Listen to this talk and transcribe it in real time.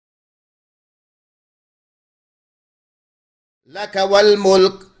لك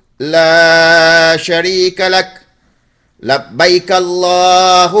والملك لا شريك لك لبيك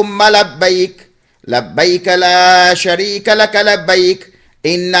اللهم لبيك لبيك لا شريك لك لبيك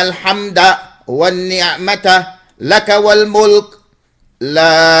إن الحمد والنعمة لك والملك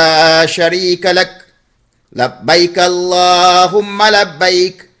لا شريك لك لبيك اللهم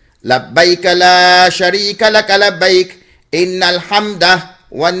لبيك لبيك لا شريك لك لبيك إن الحمد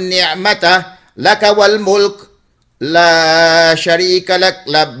والنعمة لك والملك لا شريك لك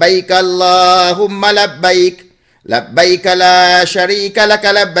لبيك اللهم لبيك لبيك لا شريك لك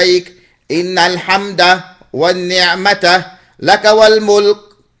لبيك إن الحمد والنعمة لك والملك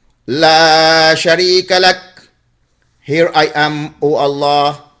لا شريك لك. Here I am, O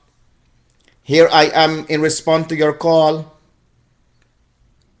Allah. Here I am in response to your call.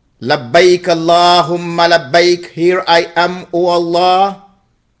 Labbaik Allahumma labbaik. Here I am, O Allah.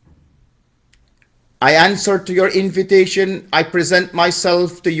 I answer to your invitation. I present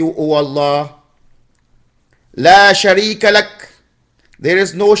myself to you, O Allah. La sharika lak. There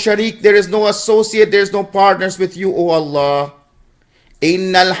is no sharik, there is no associate, there is no partners with you, O Allah.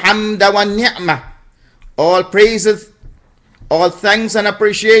 Innal hamda wa ni'mah. All praises, all thanks and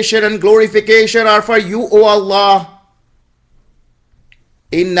appreciation and glorification are for you, O Allah.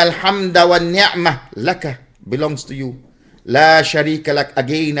 Innal hamda wa ni'mah laka belongs to you. La sharika lak.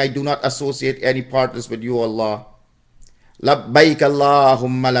 Again, I do not associate any partners with you, Allah. Labbaik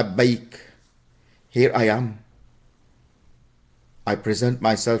Allahumma labbaik. Here I am. I present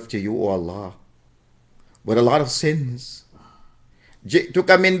myself to you, O Allah, with a lot of sins.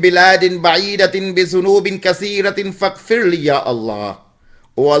 جئتك من بلاد بعيدة بذنوب كثيرة فاغفر لي يا Allah.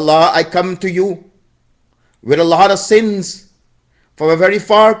 O Allah, I come to you with a lot of sins from a very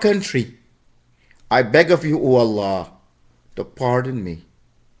far country. I beg of you, O Allah, to pardon me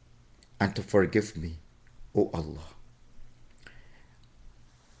and to forgive me, O Allah.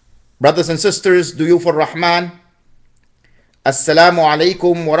 Brothers and sisters, do you for Rahman? Assalamu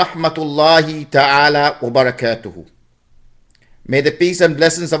alaikum wa rahmatullahi ta'ala wa barakatuhu. May the peace and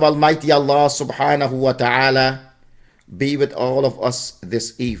blessings of Almighty Allah subhanahu wa ta'ala be with all of us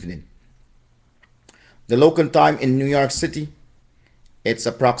this evening. The local time in New York City, it's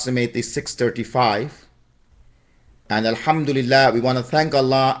approximately 6:35. And Alhamdulillah, we want to thank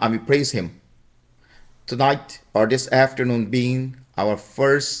Allah and we praise Him. Tonight or this afternoon being our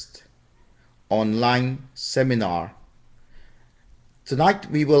first online seminar. Tonight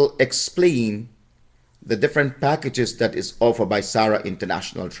we will explain the different packages that is offered by Sara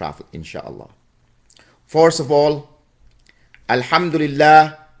International Travel, inshallah. First of all,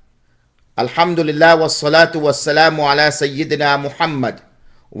 Alhamdulillah, Alhamdulillah wa salatu wa salamu ala Sayyidina Muhammad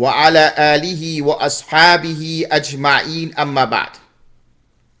wa ala alihi wa ashabihi ajma'in amma ba'd.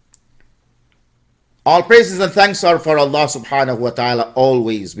 All praises and thanks are for Allah subhanahu wa ta'ala.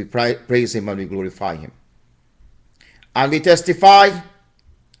 Always we praise Him and we glorify Him. And we testify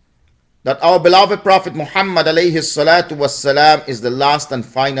that our beloved Prophet Muhammad alayhi salatu wassalam is the last and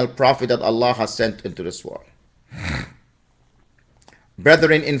final Prophet that Allah has sent into this world.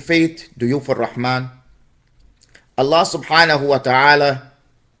 Brethren in faith, do you for Rahman? Allah subhanahu wa ta'ala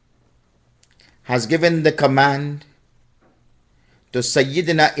has given the command to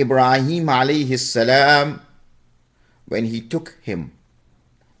Sayyidina Ibrahim alayhi salam when he took him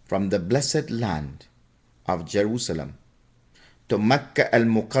from the blessed land of Jerusalem to Mecca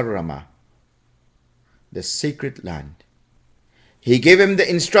al-Mukarramah, the sacred land. He gave him the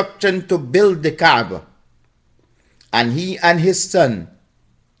instruction to build the Kaaba, and he and his son,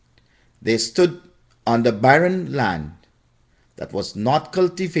 they stood on the barren land that was not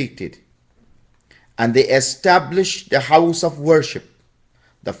cultivated, and they established the house of worship,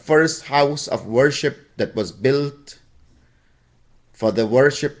 the first house of worship that was built for the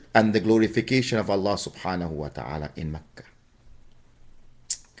worship and the glorification of Allah subhanahu wa ta'ala in Mecca.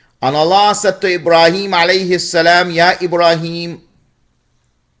 And Allah said to Ibrahim alayhi salam, Ya Ibrahim,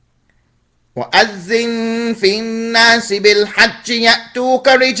 وَأَذِّن فِي النَّاسِ بِالْحَجِّ يَأْتُوكَ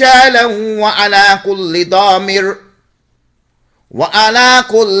رِجَالًا وَعَلَى كُلِّ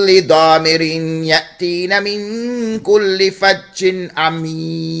ضَامِرٍ يَأْتِينَ مِن كُلِّ فَجٍّ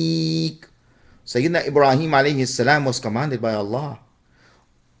عَمِيقٍ. Sayyidina Ibrahim alayhi salam was commanded by Allah,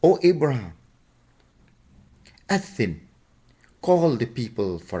 O Ibrahim, Athin, call the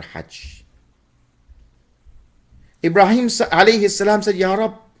people for Hajj. Ibrahim alayhi salam said, Ya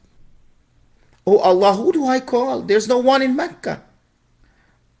Rab, O Allah, who do I call? There's no one in Mecca.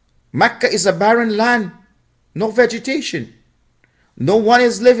 Mecca is a barren land, no vegetation. No one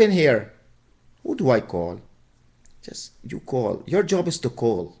is living here. Who do I call? Just you call. Your job is to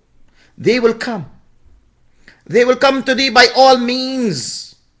call. They will come. They will come to thee by all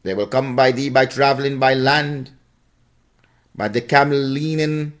means. They will come by thee by traveling by land, by the camel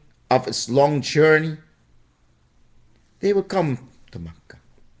leaning of its long journey. They will come to Makkah.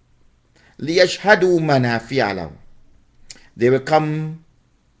 لِيَشْهَدُوا مَنَافِعَ لَهُمْ. They will come,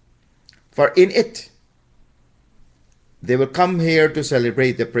 for in it, they will come here to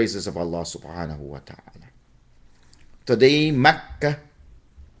celebrate the praises of Allah subhanahu wa ta'ala. Today, Makkah,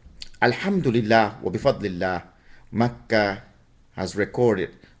 alhamdulillah wa bifadlillah, Makkah has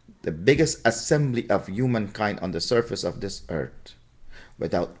recorded the biggest assembly of humankind on the surface of this earth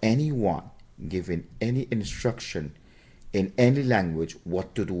without anyone giving any instruction in any language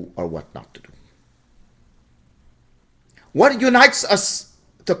what to do or what not to do. What unites us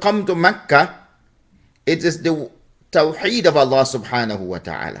to come to Mecca? It is the Tawheed of Allah subhanahu wa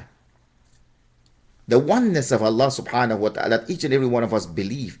ta'ala. The oneness of Allah subhanahu wa ta'ala that each and every one of us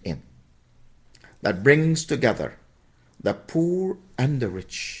believe in. That brings together the poor and the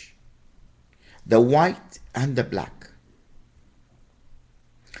rich, the white and the black,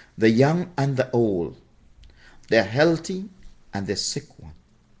 the young and the old, the healthy and the sick one.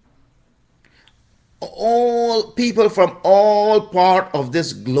 All people from all parts of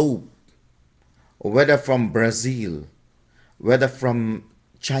this globe, whether from Brazil, whether from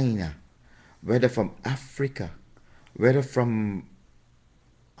China, whether from Africa, whether from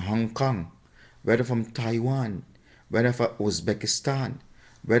Hong Kong, whether from Taiwan, whether from Uzbekistan,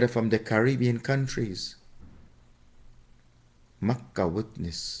 whether from the Caribbean countries, Makkah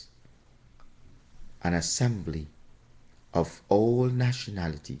witnessed an assembly of all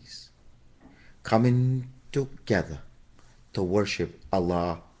nationalities coming together to worship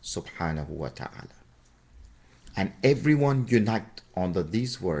Allah subhanahu wa ta'ala. And everyone unite under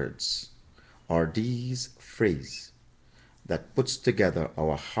these words or these phrases that puts together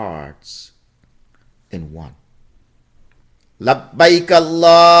our hearts in one. Labbaik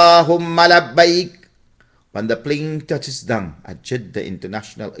Allahumma labbaik. When the plane touches down at Jeddah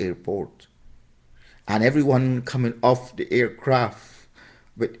International Airport, and everyone coming off the aircraft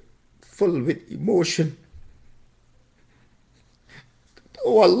full with emotion.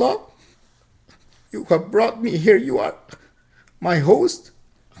 Oh Allah, you have brought me here. You are my host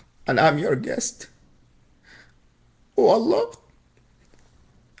and I'm your guest. Oh Allah,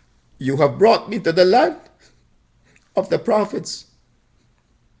 you have brought me to the land of the prophets.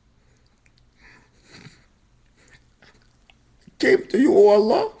 Came to you, oh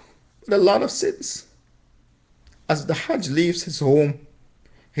Allah, with a lot of sins. As the Hajj leaves his home,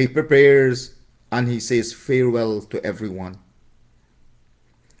 he prepares and he says farewell to everyone.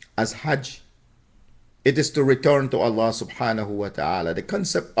 As Hajj, it is to return to Allah subhanahu wa ta'ala. The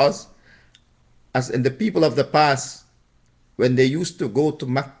concept as in the people of the past, when they used to go to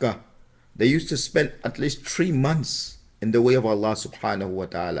Mecca, they used to spend at least 3 months in the way of Allah subhanahu wa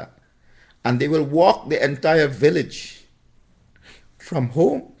ta'ala. And they will walk the entire village from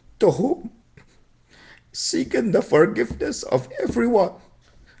home to home, seeking the forgiveness of everyone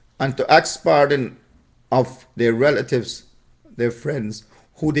and to ask pardon of their relatives, their friends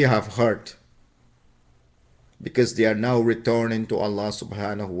who they have hurt, because they are now returning to Allah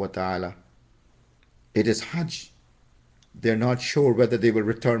subhanahu wa ta'ala. It is Hajj. They're not sure whether they will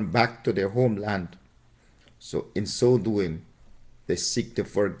return back to their homeland. So in so doing, they seek the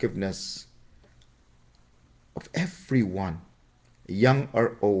forgiveness of everyone, young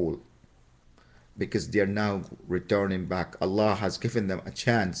or old, because they are now returning back. Allah has given them a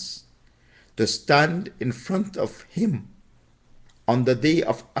chance to stand in front of Him on the day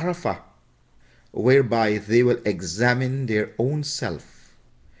of Arafah, whereby they will examine their own self,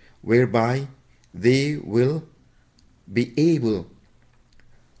 whereby they will be able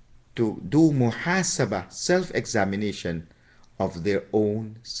to do muhasabah, self-examination of their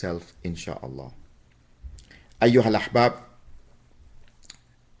own self, insha'Allah. Ayyuha al-ahbab,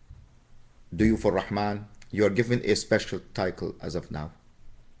 do you for Rahman, you are given a special title as of now,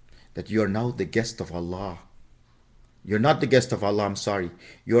 that you are now the guest of Allah. You're not the guest of Allah, I'm sorry.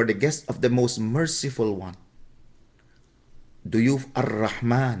 You are the guest of the most merciful one. Duyuf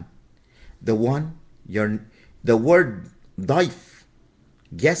ar-Rahman, the one, the word daif,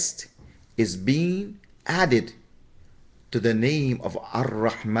 guest, is being added to the name of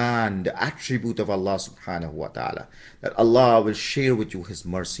ar-Rahman, the attribute of Allah subhanahu wa ta'ala, that Allah will share with you His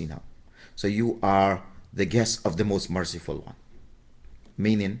mercy now. So you are the guest of the most merciful one,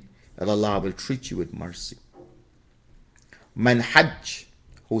 meaning that Allah will treat you with mercy. Man Hajj,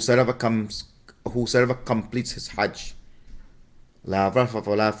 whosoever completes his Hajj, la rafath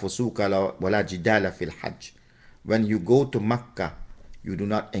wala fusuka wala jidala fil Hajj. When you go to Makkah, you do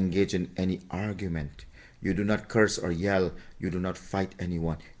not engage in any argument. You do not curse or yell. You do not fight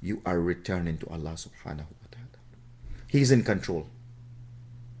anyone. You are returning to Allah subhanahu wa ta'ala. He's in control.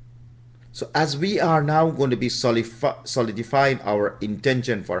 So as we are now going to be solidifying our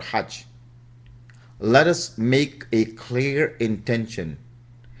intention for Hajj, let us make a clear intention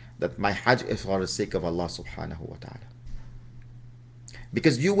that my Hajj is for the sake of Allah subhanahu wa ta'ala.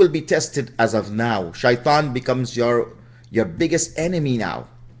 Because you will be tested as of now. Shaitan becomes your biggest enemy now.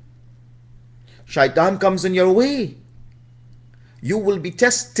 Shaitan comes in your way. You will be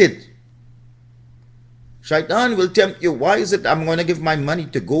tested. Shaitan will tempt you. Why is it I'm going to give my money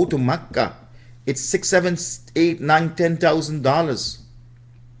to go to Mecca? It's $6,000, $8,000, $9,000, $10,000.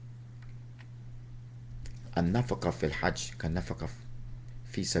 النفقة في الحج كالنفقة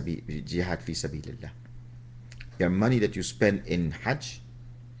في سبيل جهاد في سبيل الله. Your money that you spend in Hajj,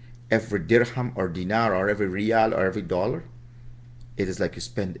 every dirham or dinar or every riyal or every dollar, it is like you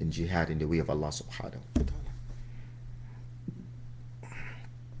spend in jihad in the way of Allah subhanahu wa ta'ala.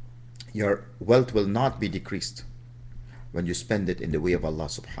 Your wealth will not be decreased when you spend it in the way of Allah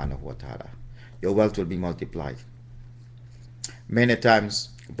subhanahu wa ta'ala. Your wealth will be multiplied. Many times,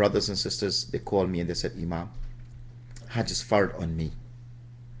 brothers and sisters, they call me and they said, Imam, Hajj is hard on me.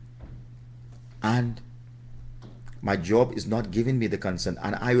 And my job is not giving me the consent,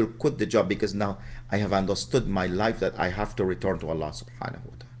 and I will quit the job because now I have understood my life that I have to return to Allah subhanahu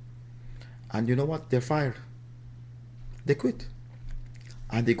wa ta'ala. And you know what? They're fired. They quit.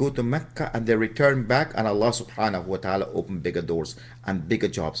 And they go to Mecca and they return back, and Allah subhanahu wa ta'ala open bigger doors and bigger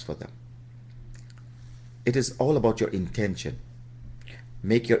jobs for them. It is all about your intention.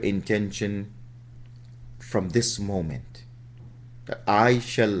 Make your intention from this moment that I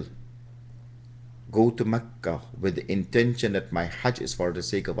shall go to Mecca with the intention that my Hajj is for the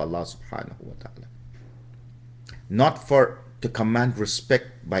sake of Allah subhanahu wa ta'ala. Not for to command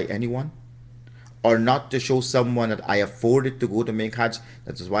respect by anyone, or not to show someone that I afforded to go to make Hajj,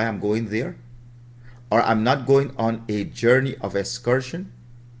 that is why I'm going there. Or I'm not going on a journey of excursion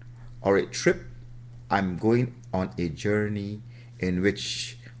or a trip. I'm going on a journey in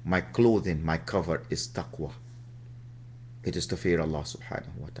which my clothing, my cover is taqwa. It is to fear Allah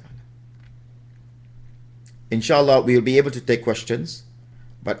subhanahu wa ta'ala. Inshallah, we will be able to take questions,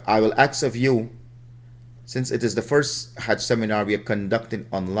 but I will ask of you, since it is the first Hajj seminar we are conducting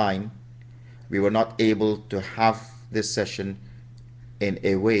online, we were not able to have this session in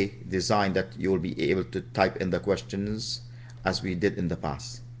a way designed that you will be able to type in the questions as we did in the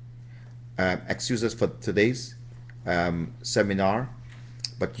past. Excuse us for today's seminar,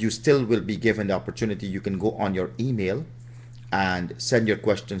 but you still will be given the opportunity. You can go on your email and send your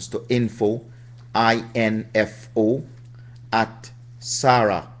questions to info at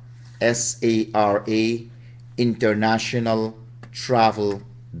Sara, SARA,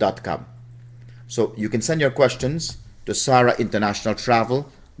 internationaltravel.com. So you can send your questions to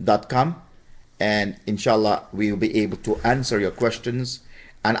sarainternationaltravel.com, and inshallah we will be able to answer your questions,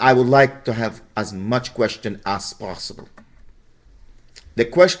 and I would like to have as much question as possible. The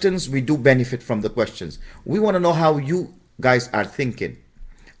questions, we do benefit from the questions. We want to know how you guys are thinking,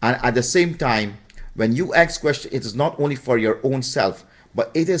 and at the same time, when you ask questions, it is not only for your own self,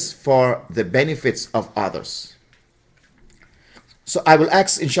 but it is for the benefits of others. So I will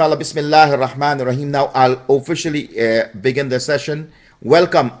ask, inshallah, Bismillah ar-Rahman ar-Rahim. Now I'll officially begin the session.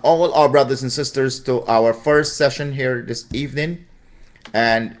 Welcome all our brothers and sisters to our first session here this evening.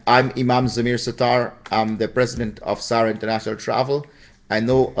 And I'm Imam Zameer Sattaur. I'm the president of Sara International Travel. I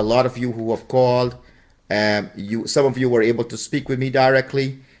know a lot of you who have called. Some of you were able to speak with me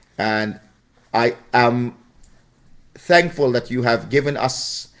directly. And I am thankful that you have given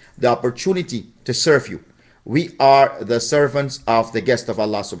us the opportunity to serve you. We are the servants of the guest of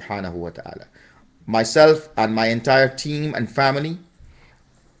Allah subhanahu wa ta'ala. Myself and my entire team and family,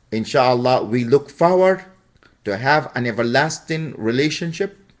 inshallah, we look forward to have an everlasting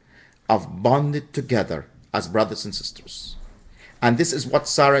relationship of bonded together as brothers and sisters. And this is what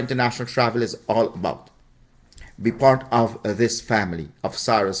Sara International Travel is all about. Be part of this family, of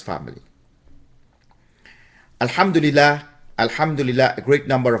Sara's family. Alhamdulillah, Alhamdulillah, a great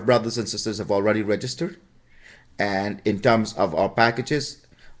number of brothers and sisters have already registered. And in terms of our packages,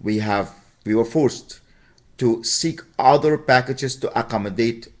 we were forced to seek other packages to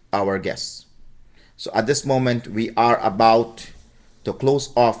accommodate our guests. So at this moment, we are about to close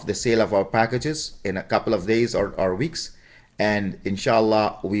off the sale of our packages in a couple of days or weeks. And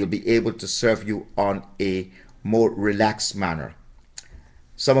inshallah, we'll be able to serve you on a more relaxed manner.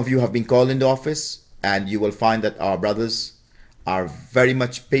 Some of you have been called in the office, and you will find that our brothers are very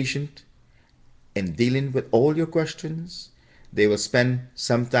much patient in dealing with all your questions. They will spend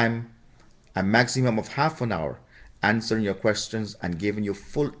some time a maximum of half an hour, answering your questions and giving you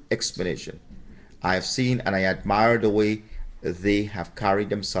full explanation. I have seen and I admire the way they have carried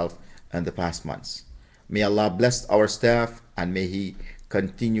themselves in the past months. May Allah bless our staff and may He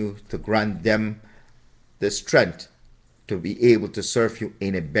continue to grant them the strength to be able to serve you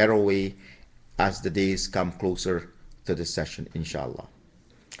in a better way as the days come closer to the session, inshallah.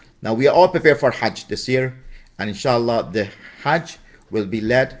 Now, we are all prepared for Hajj this year, and inshallah, the Hajj will be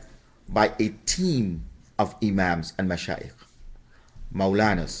led by a team of Imams and Mashayikh,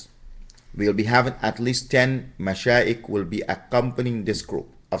 Maulanas. We will be having at least 10 Mashayikh will be accompanying this group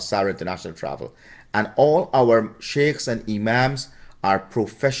of Sara International Travel. And all our Sheikhs and Imams are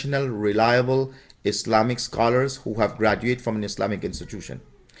professional, reliable Islamic scholars who have graduated from an Islamic institution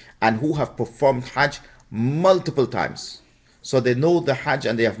and who have performed Hajj multiple times. So they know the Hajj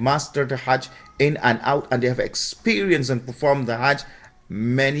and they have mastered the Hajj in and out, and they have experienced and performed the Hajj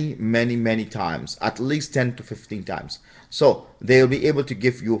many times, at least 10 to 15 times. So they will be able to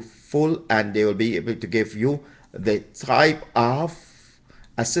give you full, and they will be able to give you the type of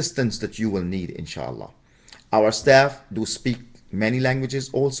assistance that you will need, inshallah. Our staff do speak many languages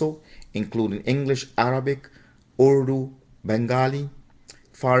also, including English, Arabic, Urdu, Bengali,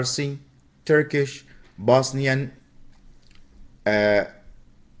 Farsi, Turkish, Bosnian,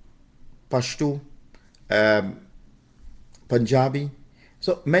 Pashto, Punjabi.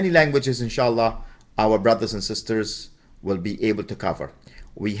 So many languages, inshallah, our brothers and sisters will be able to cover.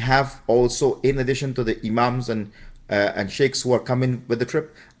 We have also, in addition to the Imams and Sheikhs who are coming with the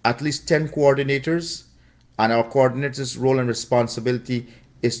trip, at least 10 coordinators, and our coordinators' role and responsibility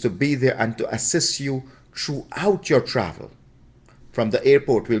is to be there and to assist you throughout your travel. From the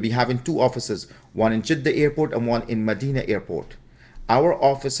airport, we'll be having 2 offices, one in Jeddah Airport and one in Medina Airport. Our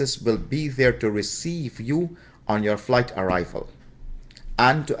offices will be there to receive you on your flight arrival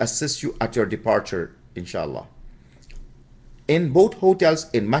and to assist you at your departure, inshallah. In both hotels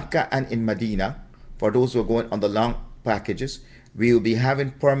in Mecca and in Medina, for those who are going on the long packages, we will be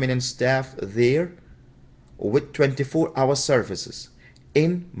having permanent staff there with 24-hour services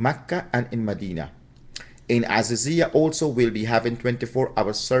in Mecca and in Medina. In Aziziyah also we'll be having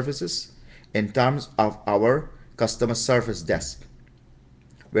 24-hour services in terms of our customer service desk,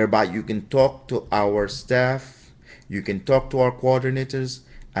 whereby you can talk to our staff, you can talk to our coordinators,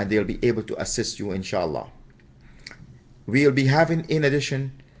 and they'll be able to assist you, inshallah. We'll be having, in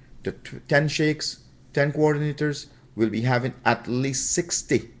addition to 10 sheikhs, 10 coordinators, we'll be having at least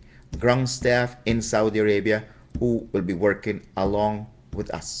 60 ground staff in Saudi Arabia who will be working along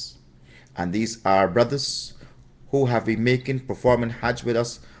with us. And these are brothers who have been making performing Hajj with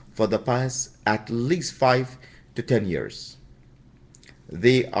us for the past at least 5 to 10 years.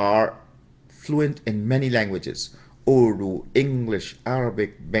 They are fluent in many languages: Urdu, English,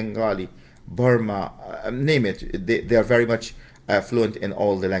 Arabic, Bengali, Burma, name it. They are very much fluent in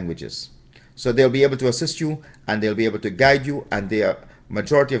all the languages. So they'll be able to assist you and they'll be able to guide you, and the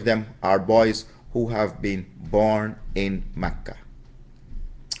majority of them are boys who have been born in Mecca.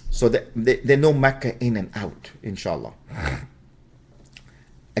 So they know Mecca in and out, inshallah.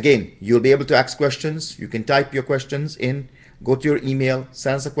 Again, you'll be able to ask questions. You can type your questions in, go to your email,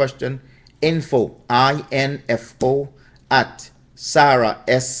 send us a question, info, I-N-F-O, at Sara,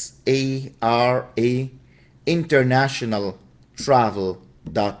 S-A-R-A,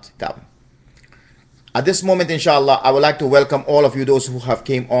 internationaltravel.com. At this moment, inshallah, I would like to welcome all of you, those who have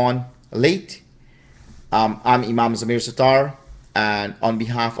came on late. I'm Imam Zameer Sattaur, and on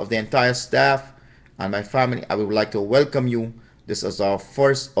behalf of the entire staff and my family, I would like to welcome you. This is our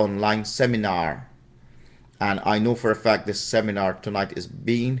first online seminar, and I know for a fact this seminar tonight is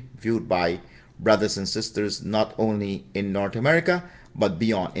being viewed by brothers and sisters not only in North America but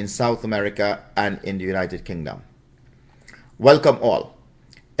beyond, in South America and in the United Kingdom. Welcome all.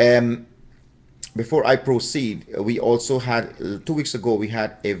 Before I proceed, we also had 2 weeks ago we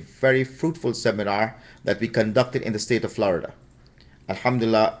had a very fruitful seminar that we conducted in the state of Florida.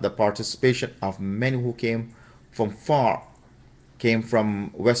 Alhamdulillah, the participation of many who came from far, came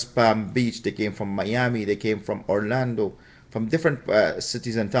from West Palm Beach, they came from Miami, they came from Orlando, from different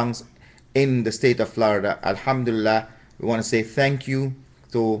cities and towns in the state of Florida. Alhamdulillah, we want to say thank you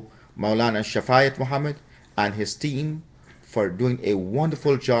to Maulana Shafayat Muhammad and his team for doing a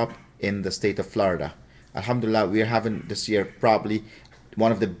wonderful job in the state of Florida. Alhamdulillah, we are having this year probably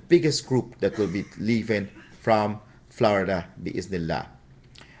one of the biggest group that will be leaving from Florida, biiznillah.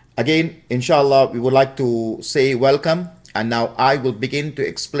 Again, inshallah, we would like to say welcome, and now I will begin to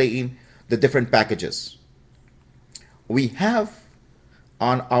explain the different packages. We have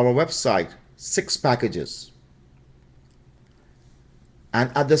on our website 6 packages.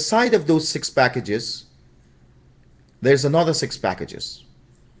 And at the side of those 6 packages, there's another 6 packages.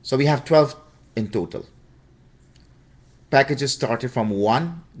 So we have 12 in total. Packages started from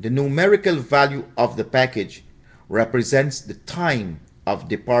 1. The numerical value of the package represents the time of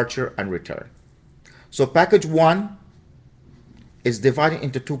departure and return. So package 1 is divided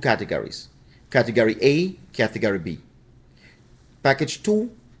into 2 categories. Category A, category B. Package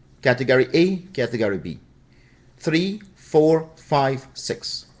 2, category A, category B. 3, 4, 5,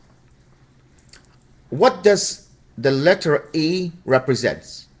 6. What does the letter A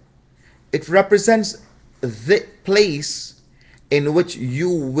represent? It represents the place in which you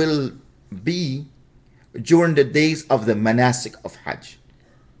will be during the days of the manasik of Hajj.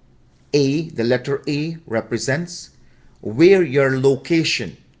 A, the letter A represents where your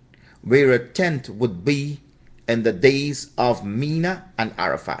location, where a tent would be in the days of Mina and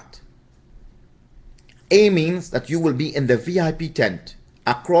Arafat. A means that you will be in the VIP tent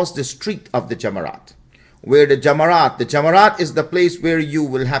across the street of the Jamarat. Where the Jamarat is the place where you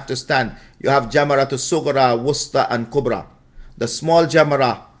will have to stand. You have Jamarat Sughra, Wusta and Kubra. The small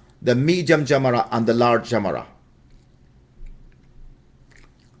Jamara, the medium Jamara and the large Jamara.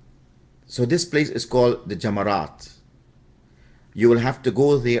 So this place is called the Jamarat. You will have to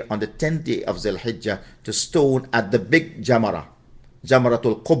go there on the 10th day of Zul Hijjah to stone at the big Jamara,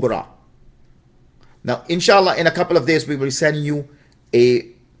 Jamaratul Kubra. Now, inshallah, in a couple of days, we will send you a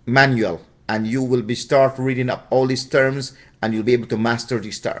manual and you will be start reading up all these terms and you'll be able to master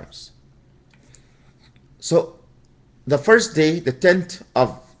these terms. So, the first day, the 10th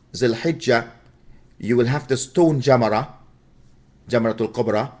of Zul Hijjah, you will have to stone Jamara, Jamaratul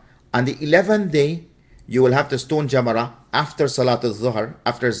Kubra, and the 11th day, you will have to stone Jamara after Salatul Zuhr,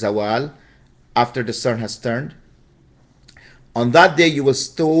 after Zawal, after the sun has turned. On that day, you will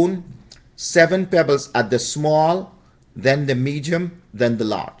stone 7 pebbles at the small, then the medium, then the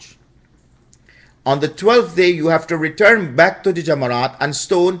large. On the 12th day, you have to return back to the Jamarat and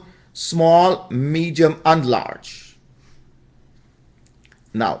stone small, medium, and large.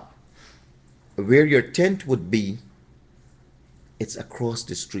 Now, where your tent would be, it's across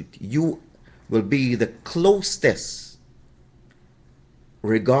the street. You will be the closest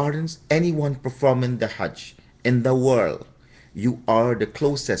regarding anyone performing the Hajj in the world. You are the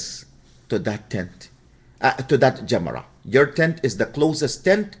closest to that tent, to that Jamara. Your tent is the closest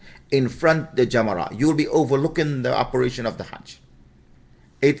tent in front the Jamara. You'll be overlooking the operation of the Hajj.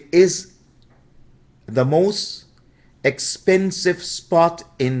 It is the most expensive spot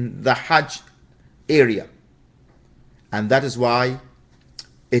in the Hajj area. And that is why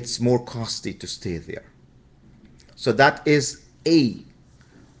it's more costly to stay there. So that is A.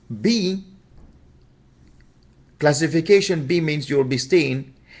 B, classification B means you'll be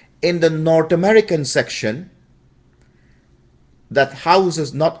staying in the North American section that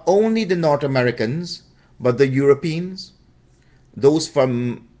houses not only the North Americans, but the Europeans, those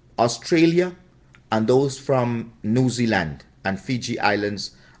from Australia, and those from New Zealand and Fiji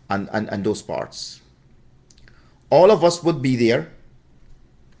Islands and those parts. All of us would be there.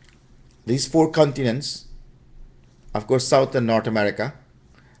 These 4 continents, of course, South and North America,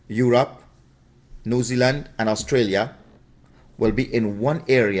 Europe, New Zealand, and Australia will be in one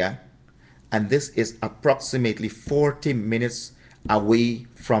area, and this is approximately 40 minutes away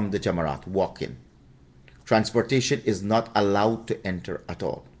from the Jamarat, walking. Transportation is not allowed to enter at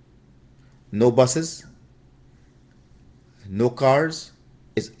all. No buses, no cars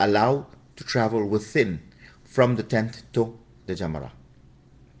is allowed to travel within from the tent to the Jamara.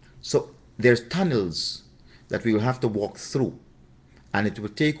 So there's tunnels that we will have to walk through, and it will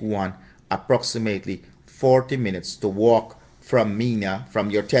take one approximately 40 minutes to walk from Mina,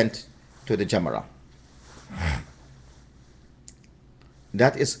 from your tent to the Jamara.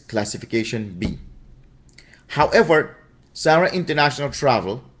 That is classification B. However, Sara International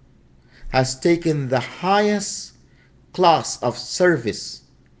Travel has taken the highest class of service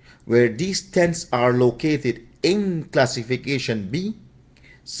where these tents are located in classification B.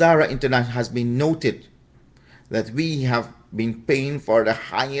 Sara International has been noted that we have been paying for the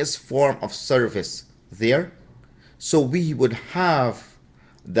highest form of service there. So we would have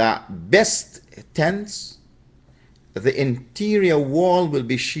the best tents. The interior wall will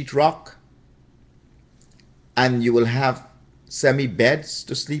be sheetrock, and you will have semi beds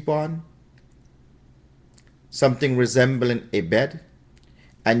to sleep on, something resembling a bed,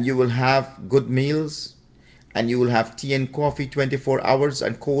 and you will have good meals, and you will have tea and coffee 24 hours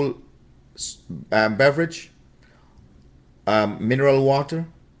and cold beverage, mineral water.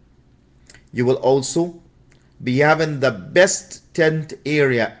 You will also be having the best tent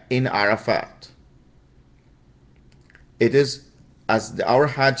area in Arafat. It is as our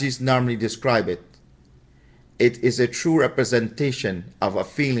Hajis normally describe it, it is a true representation of a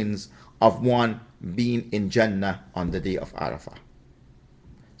feelings of one being in Jannah on the day of Arafah.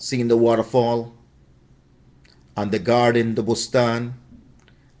 Seeing the waterfall, and the garden, the bustan,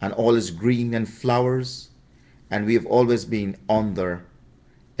 and all is green and flowers, and we have always been under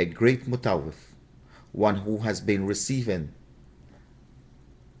a great mutawif, one who has been receiving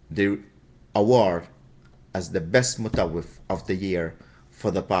the award as the best mutawif of the year for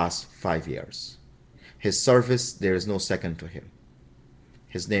the past 5 years. His service, there is no second to him.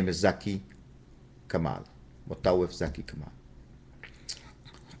 His name is Zaki Kamal, Mutawif Zaki Kamal.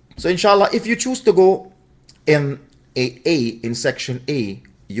 So inshallah, if you choose to go in in section A,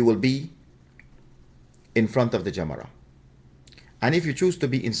 you will be in front of the Jamara. And if you choose to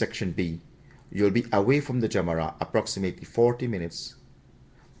be in section B, you'll be away from the Jamara approximately 40 minutes,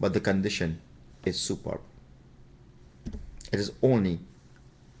 but the condition is superb. It is only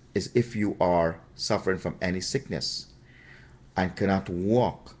as if you are suffering from any sickness and cannot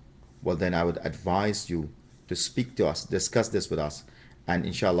walk. Well, then I would advise you to speak to us, discuss this with us, and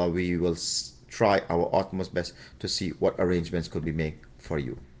inshallah we will try our utmost best to see what arrangements could be made for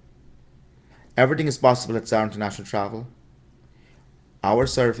you. Everything is possible at Sara International Travel. Our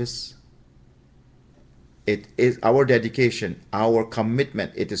service, it is our dedication, our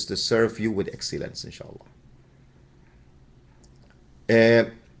commitment, it is to serve you with excellence, inshallah.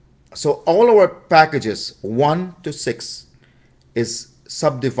 So all our packages 1 to 6 is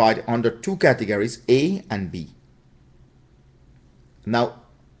subdivided under 2 categories, A and B. Now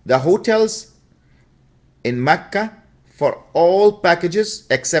the hotels in Mecca, for all packages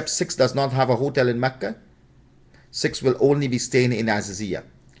except 6 does not have a hotel in Mecca. 6 will only be staying in Aziziyah.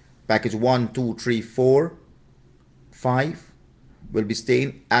 Package 1, 2, 3, 4, 5 will be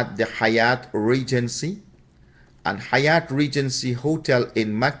staying at the Hyatt Regency. And Hyatt Regency Hotel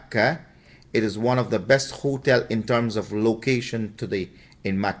in Mecca, it is one of the best hotel in terms of location today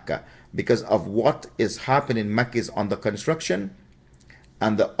in Mecca, because of what is happening in Mecca is under construction,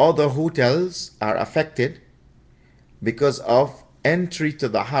 and the other hotels are affected because of entry to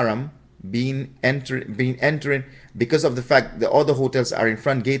the haram being entering, because of the fact the other hotels are in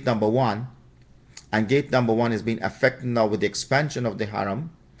front gate number 1, and gate number 1 is being affected now with the expansion of the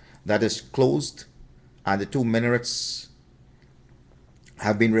haram that is closed, and the 2 minarets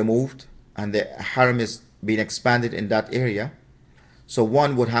have been removed, and the haram is being expanded in that area. So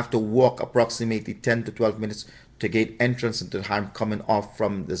one would have to walk approximately 10 to 12 minutes to get entrance into the haram coming off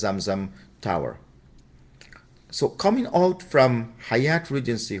from the Zamzam Tower. So coming out from Hyatt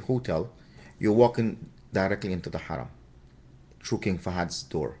Regency Hotel, you're walking directly into the haram through King Fahad's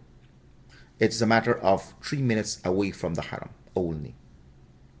door. It's a matter of 3 minutes away from the haram only.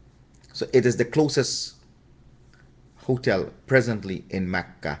 So it is the closest hotel presently in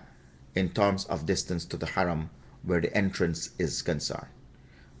Mecca in terms of distance to the haram where the entrance is concerned.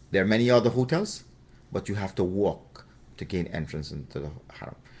 There are many other hotels, but you have to walk to gain entrance into the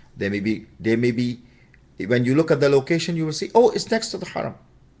haram. There may be, when you look at the location, you will see, oh, it's next to the haram.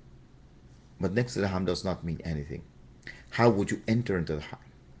 But next to the haram does not mean anything. How would you enter into the haram?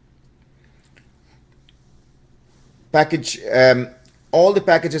 Package, all the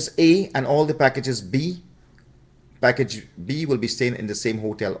packages A and all the packages B. Package B will be staying in the same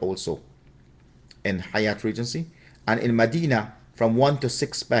hotel also in Hyatt Regency. And in Medina, from 1 to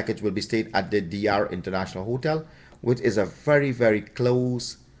 6 package will be staying at the DR International Hotel, which is a very, very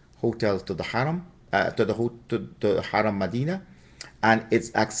close hotel to the haram, to the haram Medina. And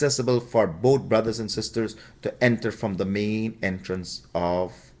it's accessible for both brothers and sisters to enter from the main entrance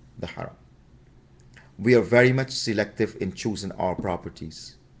of the haram. We are very much selective in choosing our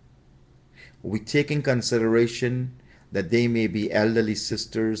properties. We take in consideration that they may be elderly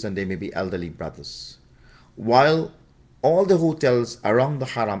sisters and they may be elderly brothers. While all the hotels around the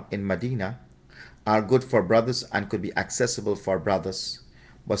haram in Medina are good for brothers and could be accessible for brothers,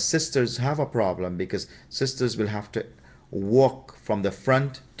 but sisters have a problem because sisters will have to walk from the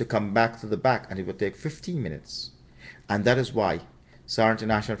front to come back to the back, and it would take 15 minutes. And that is why Sara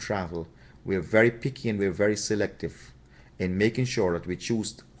International Travel, we're very picky and we're very selective in making sure that we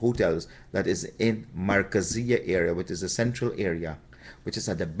choose hotels that is in Markaziyya area, which is a central area, which is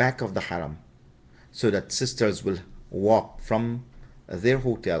at the back of the haram, so that sisters will walk from their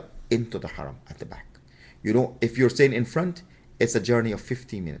hotel into the haram at the back. You know, if you're staying in front, it's a journey of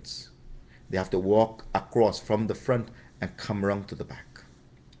 15 minutes. They have to walk across from the front and come around to the back.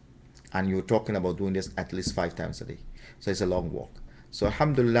 And you're talking about doing this at least 5 times a day. So it's a long walk. So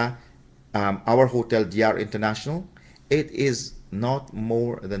alhamdulillah, our hotel DR International, it is not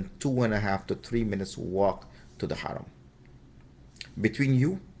more than 2.5 to 3 minutes walk to the haram. Between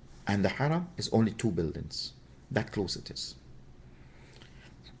you and the haram is only 2 buildings. That close it is.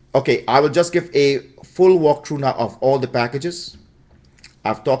 Okay, I will just give a full walkthrough now of all the packages.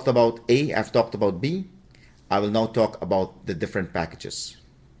 I've talked about A, I've talked about B. I will now talk about the different packages.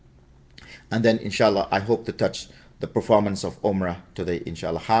 And then inshallah, I hope to touch the performance of Umrah today,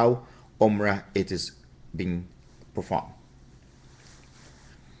 inshallah, how Umrah it is being performed.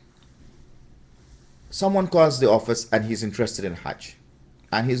 Someone calls the office and he's interested in Hajj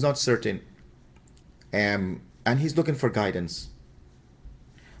and he's not certain and he's looking for guidance.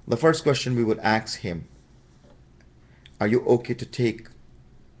 The first question we would ask him, are you okay to take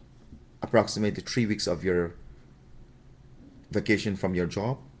approximately 3 weeks of your vacation from your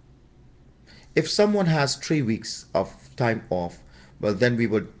job? If someone has 3 weeks of time off, well, then we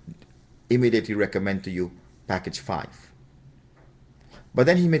would immediately recommend to you package 5. But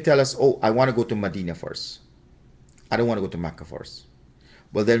then he may tell us, oh, I want to go to Medina first. I don't want to go to Mecca first.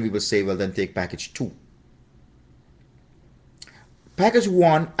 Well, then we will say, well, then take package 2. Package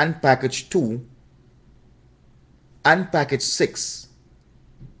 1 and package 2 and package 6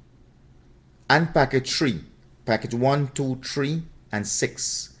 and package 3, package 1, 2, 3 and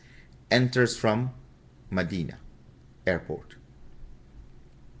 6 enters from Medina airport.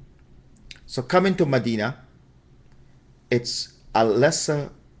 So coming to Medina, it's a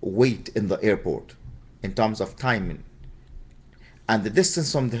lesser wait in the airport in terms of timing, and the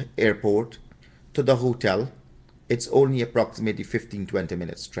distance from the airport to the hotel, it's only approximately 15-20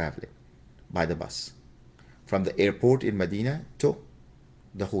 minutes traveling by the bus from the airport in Medina to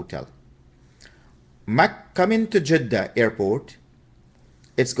the hotel. Coming to Jeddah airport,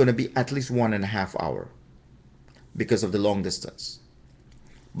 it's going to be at least 1.5 hours because of the long distance.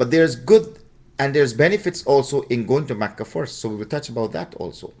 But there's good and there's benefits also in going to Mecca first, so we will touch about that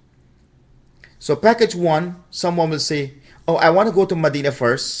also. So package 1, someone will say, oh, I want to go to Medina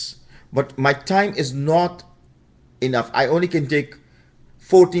first, but my time is not enough. I only can take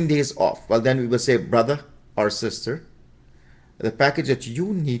 14 days off. Well, then we will say, brother or sister, the package that you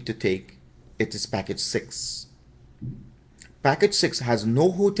need to take, it is package 6. Package 6 has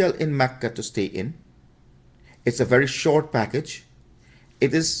no hotel in Mecca to stay in. It's a very short package.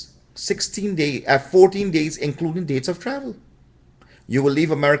 It is 14 days including dates of travel. You will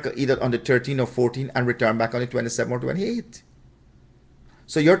leave America either on the 13th or 14th and return back on the 27th or 28th.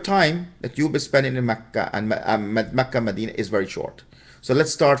 So your time that you'll be spending in Mecca and Mecca, Medina is very short. So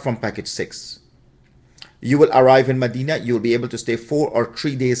let's start from package 6. You will arrive in Medina. You'll be able to stay 4 or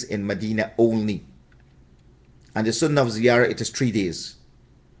 3 days in Medina only. And the sunnah of ziyarah, it is 3 days.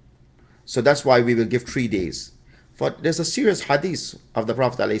 So that's why we will give 3 days. For there's a serious hadith of the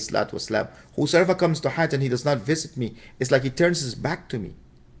Prophet ﷺ, whosoever comes to Hajj and he does not visit me, it's like he turns his back to me.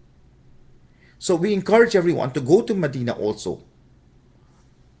 So we encourage everyone to go to Medina also.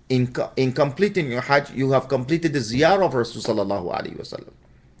 In completing your Hajj, you have completed the ziyarah of Rasulullah.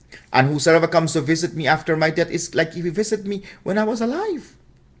 And whosoever comes to visit me after my death is like if he visited me when I was alive.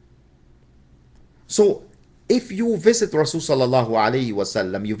 So if you visit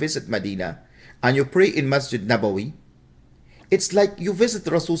Rasulullah, you visit Medina, and you pray in Masjid Nabawi, it's like you visit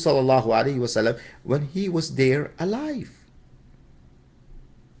Rasulullah when he was there alive.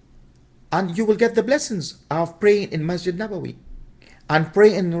 And you will get the blessings of praying in Masjid Nabawi and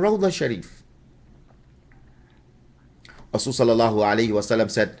pray in Rawda Sharif. Rasulullah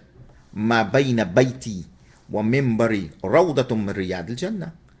said, Ma bayna bayti wa mimbari rawdatum min riyadil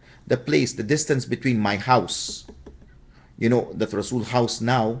jannah. The place, the distance between my house, you know that Rasul's house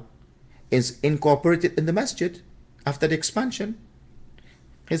now is incorporated in the masjid after the expansion.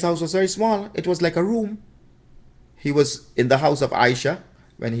 His house was very small. It was like a room. He was in the house of Aisha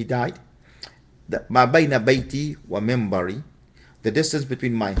when he died. Ma bayna bayti wa mimbari, the distance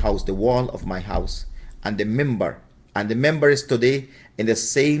between my house, the wall of my house, and the mimbar. And the mimbar is today in the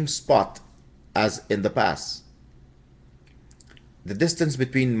same spot as in the past. The distance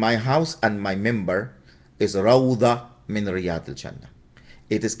between my house and my mimbar is Rawda min Riyad al-Jannah.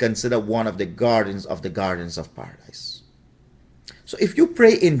 It is considered one of the gardens of paradise. So if you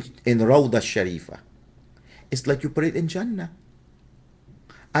pray in Rawda Sharifa, it's like you prayed in Jannah.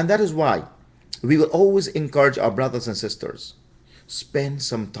 And that is why we will always encourage our brothers and sisters, spend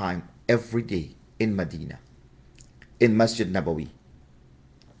some time every day in Medina, in Masjid Nabawi,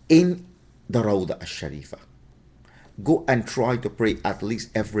 in the Rawda al-Sharifa. Go and try to pray at least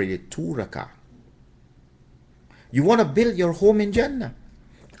every day 2 rak'ah. You want to build your home in Jannah.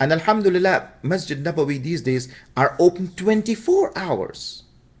 And Alhamdulillah, Masjid Nabawi these days are open 24 hours.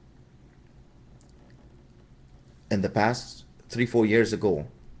 In the past, 3-4 years ago,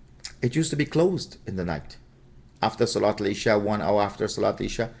 it used to be closed in the night. after Salat al-Isha, 1 hour after Salat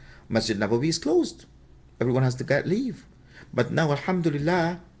al-Isha, Masjid Nabawi is closed. Everyone has to leave. But now,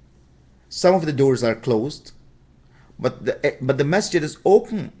 alhamdulillah, some of the doors are closed, but the masjid is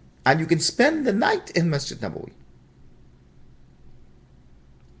open, and you can spend the night in Masjid Nabawi.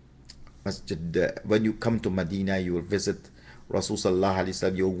 When you come to Medina, you will visit Rasul sallallahu alaihi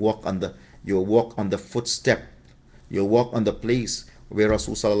wasallam. You'll walk on the footstep. You'll walk on the place where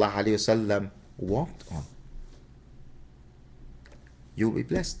Rasul sallallahu alaihi wasallam walked on. You'll be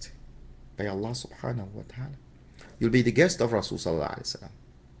blessed by Allah subhanahu wa ta'ala. You'll be the guest of Rasul sallallahu alaihi wasallam.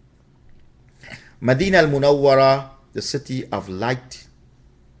 Medina al-Munawwara, the city of light,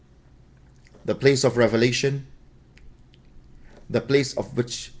 the place of revelation, the place of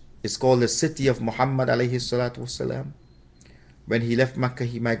which is called the city of Muhammad alayhi salatu wasalam. When he left Makkah,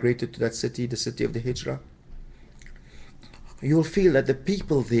 he migrated to that city, the city of the Hijrah. You'll feel that the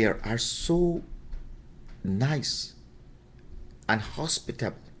people there are so nice and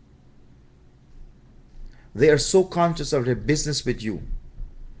hospitable. They are so conscious of their business with you.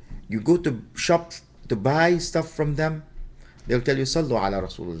 You go to shop to buy stuff from them, they'll tell you, Sallu ala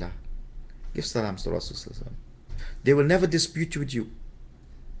Rasulullah. Give salams to Rasulullah. They will never dispute with you.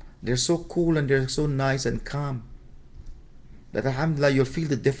 They're so cool and they're so nice and calm that alhamdulillah, you'll feel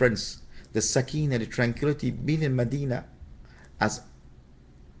the difference, the sakeen and the tranquility being in Medina as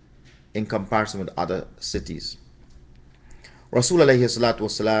in comparison with other cities. Rasul alayhi salatu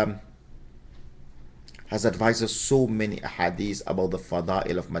wasalam has advised us so many ahadith about the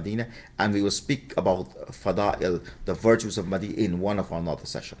fada'il of Medina, and we will speak about fada'il, the virtues of Medina, in one of our another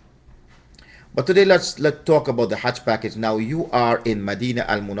session. But today let's talk about the Hajj package. Now you are in Medina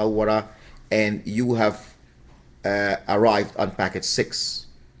al-Munawwara and you have arrived on package 6.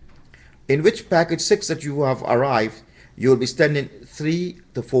 In which package 6 that you have arrived, you will be spending 3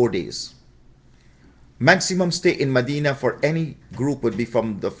 to 4 days. Maximum stay in Medina for any group would be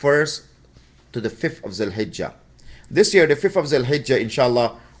from the 1st to the 5th of Zul-Hijjah. This year, the 5th of Zul-Hijjah,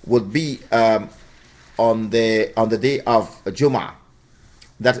 inshallah, would be on the day of Jum'ah.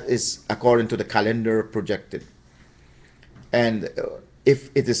 That is according to the calendar projected. And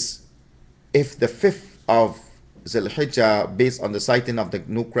if the 5th of Zul-Hijjah, based on the sighting of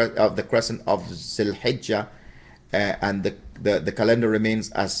the crescent of Zul-Hijjah, and the calendar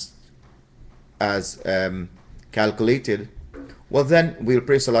remains as calculated, well then we'll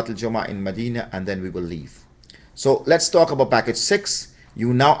pray Salat al-Jum'ah in Medina and then we will leave. So let's talk about package 6.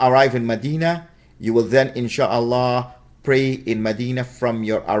 You now arrive in Medina. You will then inshallah pray in Medina from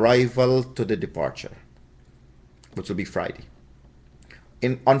your arrival to the departure, which will be Friday.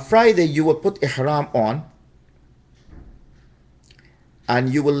 On Friday, you will put ihram on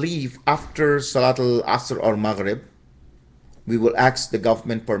and you will leave after Salat al-Asr or Maghrib. We will ask the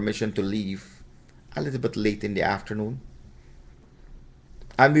government permission to leave a little bit late in the afternoon.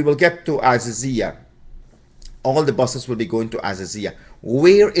 And we will get to Aziziyah. All the buses will be going to Aziziyah.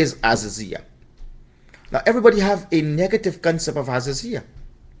 Where is Aziziyah? Now everybody have a negative concept of Aziziyah.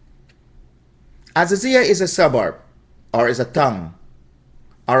 Aziziyah is a suburb or is a town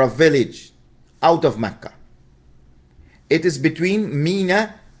or a village out of Mecca. It is between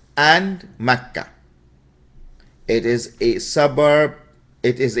Mina and Mecca. It is a suburb,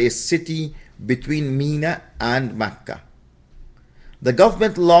 it is a city between Mina and Mecca. The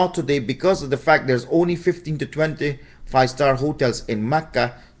government law today, because of the fact there's only 15 to 20 5-star hotels in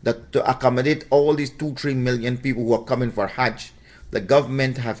Mecca, that to accommodate all these 2-3 million people who are coming for Hajj, the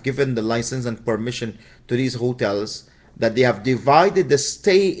government have given the license and permission to these hotels that they have divided the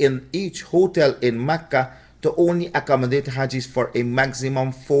stay in each hotel in Mecca to only accommodate Hajjis for a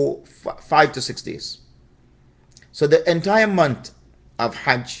maximum 5 to 6 days. So the entire month of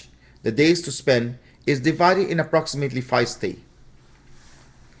Hajj, the days to spend, is divided in approximately 5 stays.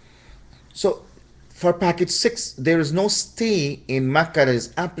 So for package 6, there is no stay in Mecca that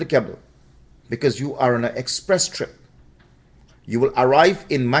is applicable because you are on an express trip. You will arrive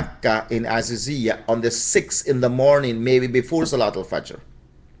in Mecca in Aziziyah on the 6th in the morning, maybe before Salat al-Fajr.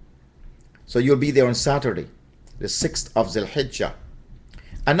 So you'll be there on Saturday, the 6th of Zul-Hijjah.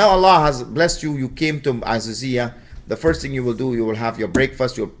 And now Allah has blessed you. You came to Aziziyah. The first thing you will do, you will have your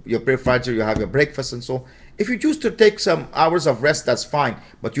breakfast, your pray Fajr, you have your breakfast and so. If you choose to take some hours of rest, that's fine.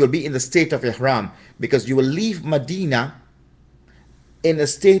 But you will be in the state of Ihram because you will leave Medina in a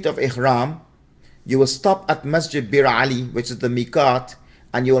state of Ihram. You will stop at Masjid Bir Ali, which is the Miqat,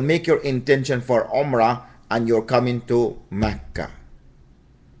 and you will make your intention for Umrah and you're coming to Mecca.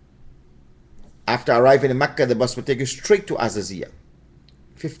 After arriving in Mecca, the bus will take you straight to Aziziyah,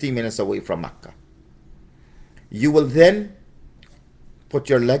 15 minutes away from Mecca. You will then put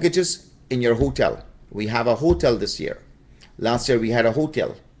your luggages in your hotel. We have a hotel this year. Last year we had a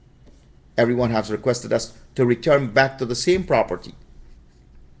hotel. Everyone has requested us to return back to the same property.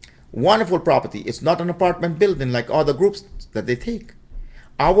 Wonderful property. It's not an apartment building like other groups that they take.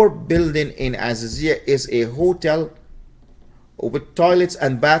 Our building in Azizia is a hotel with toilets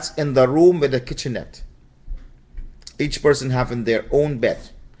and baths in the room with a kitchenette. Each person having their own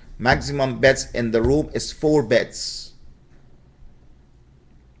bed. Maximum beds in the room is 4 beds.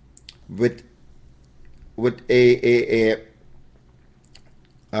 With with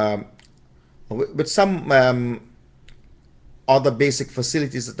some other basic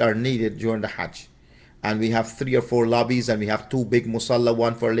facilities that are needed during the Hajj. And we have 3 or 4 lobbies, and we have 2 big musalla,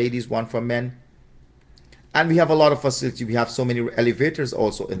 one for ladies, one for men. And we have a lot of facilities. We have so many elevators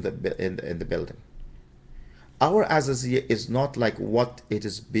also in the building. Our Azaziyah is not like what it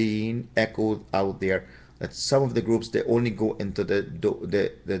is being echoed out there, that some of the groups, they only go into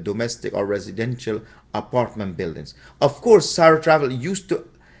the domestic or residential apartment buildings. Of course, Sara Travel used to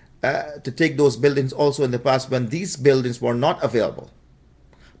take those buildings also in the past when these buildings were not available.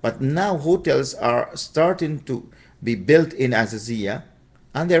 But now hotels are starting to be built in Azaziyah,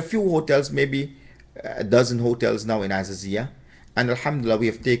 and there are few hotels, maybe a dozen hotels now in Azaziyah, and alhamdulillah we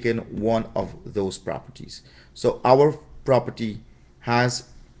have taken one of those properties. So our property has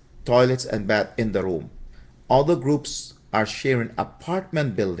toilets and bath in the room. Other groups are sharing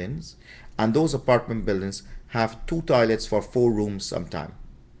apartment buildings, and those apartment buildings have 2 toilets for 4 rooms sometime.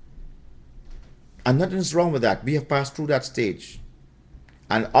 And nothing is wrong with that. We have passed through that stage.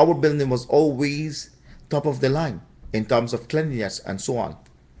 And our building was always top of the line in terms of cleanliness and so on.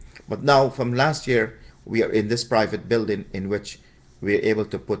 But now from last year, we are in this private building in which we are able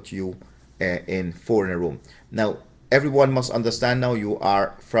to put you in 4 in a room. Now, everyone must understand now you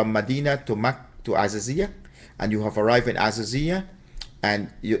are from Medina to Azaziyah, and you have arrived in Azaziyah,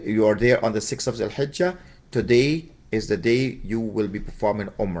 and you are there on the 6th of Zul-Hijjah. Today is the day you will be performing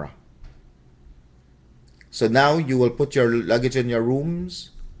Umrah. So now you will put your luggage in your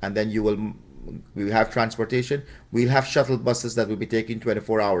rooms, and then we will have transportation. We'll have shuttle buses that will be taking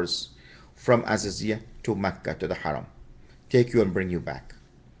 24 hours from Azaziyah to Mecca, to the Haram. Take you and bring you back.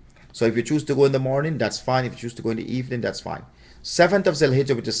 So if you choose to go in the morning, that's fine. If you choose to go in the evening, that's fine. 7th of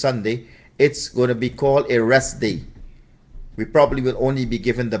Zul-Hijjah, which is Sunday, it's going to be called a rest day. We probably will only be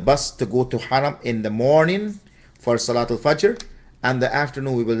given the bus to go to Haram in the morning for Salatul Fajr, and the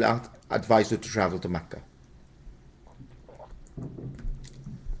afternoon we will advise you to travel to Mecca.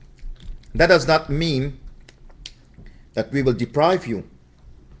 That does not mean that we will deprive you.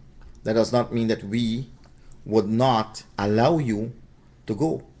 That does not mean that we would not allow you to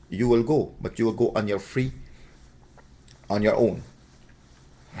go. You will go, but you will go on your own.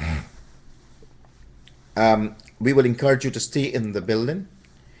 We will encourage you to stay in the building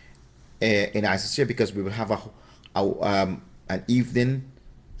in Azaziyah, because we will have an evening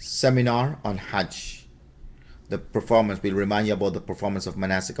seminar on Hajj. The performance will remind you about the performance of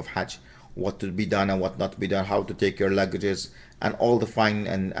manasik of Hajj, what to be done and what not to be done, how to take your luggages, and all the fine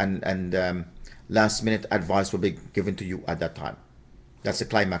and last minute advice will be given to you at that time. That's the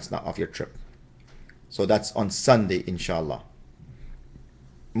climax now of your trip. So that's on Sunday, inshallah.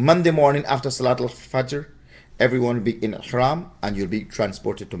 Monday morning after Salatul Fajr, everyone will be in Ihram and you'll be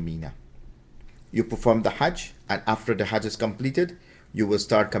transported to Mina. You perform the Hajj, and after the Hajj is completed, you will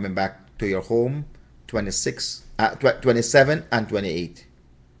start coming back to your home 27 and 28.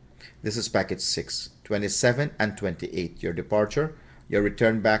 This is package 6. 27 and 28. Your departure, your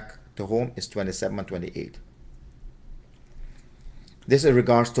return back to home is 27 and 28. This is in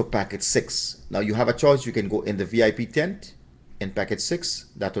regards to package 6. Now you have a choice. You can go in the VIP tent in package 6.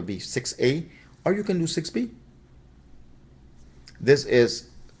 That will be 6A, or you can do 6B. This is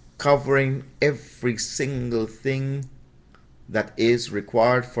covering every single thing that is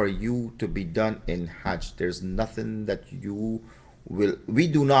required for you to be done in Hajj. There's nothing that you will... We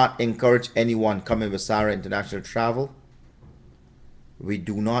do not encourage anyone coming with Sara International Travel. We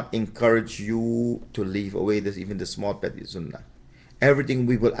do not encourage you to leave away this, even the small petty sunnah. Everything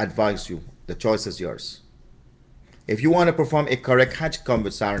we will advise you. The choice is yours. If you want to perform a correct Hajj, come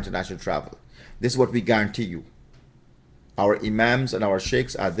with Sara International Travel. This is what we guarantee you. Our imams and our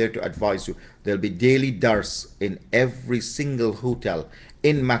sheikhs are there to advise you. There'll be daily dars in every single hotel,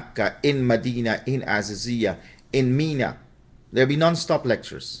 in Mecca, in Medina, in Azaziyah, in Mina. There'll be non-stop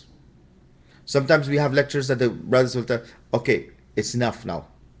lectures. Sometimes we have lectures that the brothers will tell, okay, it's enough now.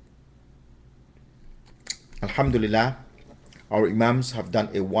 Alhamdulillah, our imams have done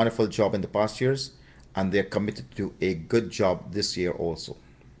a wonderful job in the past years, and they're committed to a good job this year also.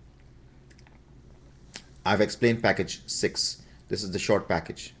 I've explained package 6. This is the short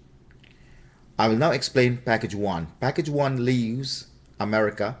package. I will now explain package 1. Package 1 leaves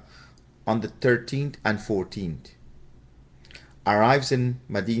America on the 13th and 14th. Arrives in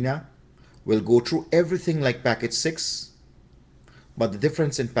Medina, will go through everything like package 6, but the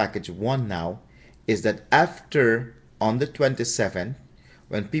difference in package 1 now is that after on the 27th,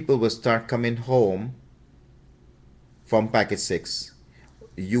 when people will start coming home from package 6,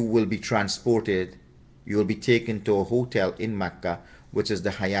 you will be transported, you will be taken to a hotel in Mecca, which is the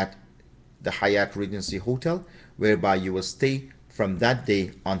Hyatt Regency Hotel, whereby you will stay from that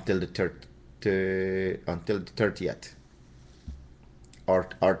day until the 30th, or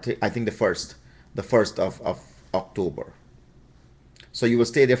I think the first of October. So you will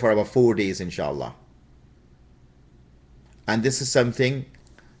stay there for about 4 days, inshallah. And this is something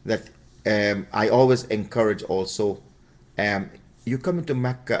that I always encourage also. You come into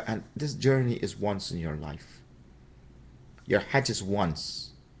Mecca, and this journey is once in your life. Your Hajj is once.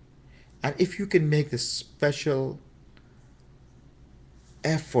 And if you can make this special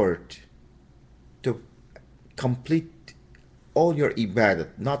effort to complete all your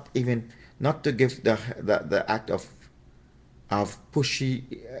ibadat, not to give the act of pushy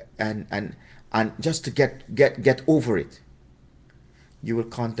and just to get over it. You will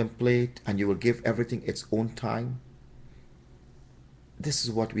contemplate and you will give everything its own time. This is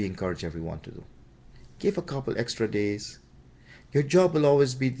what we encourage everyone to do. Give a couple extra days. Your job will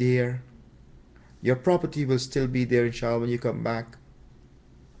always be there. Your property will still be there, inshallah, when you come back.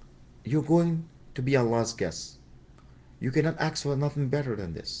 You're going to be Allah's guest. You cannot ask for nothing better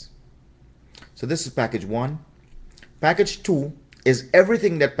than this. So this is package 1. Package 2 is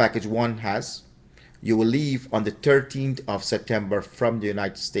everything that package 1 has. You will leave on the 13th of September from the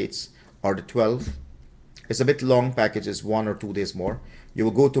United States, or the 12th. It's a bit long package, it's 1 or 2 days more. You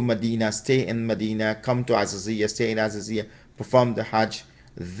will go to Medina, stay in Medina, come to Aziziyah, stay in Aziziyah, perform the Hajj.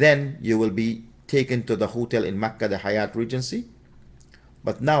 Then you will be taken to the hotel in Mecca, the Hyatt Regency.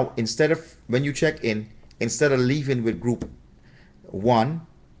 But now, when you check in, instead of leaving with group 1,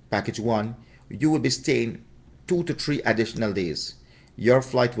 package 1, you will be staying 2 to 3 additional days. Your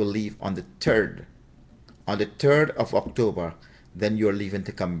flight will leave on the 3rd. On the 3rd of October, then you're leaving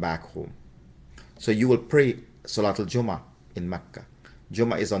to come back home. So you will pray Salatul Jummah in Mecca.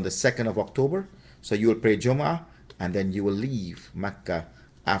 Jummah is on the 2nd of October. So you will pray Jummah, and then you will leave Mecca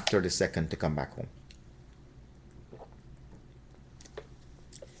after the 2nd to come back home.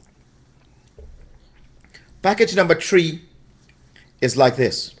 Package number 3 is like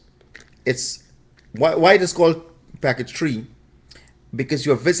this. It's why it is called package 3? Because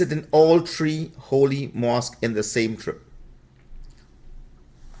you're visiting all 3 holy mosques in the same trip.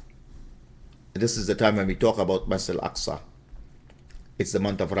 This is the time when we talk about Masjid al-Aqsa. It's the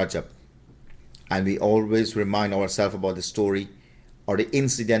month of Rajab. And we always remind ourselves about the story or the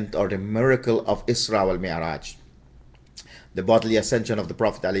incident or the miracle of Isra wal Mi'raj. The bodily ascension of the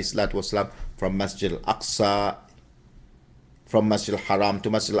Prophet ﷺ from Masjid al-Aqsa, from Masjid al-Haram to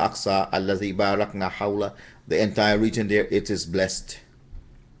Masjid al-Aqsa, Alladhi barakna hawla, the entire region there, it is blessed.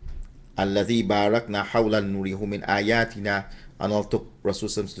 Alladhi barakna hawla nurihu min ayatina, and Allah took Rasul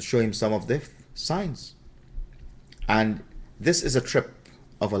to show him some of the signs. And this is a trip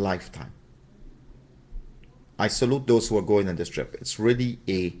of a lifetime. I salute those who are going on this trip. It's really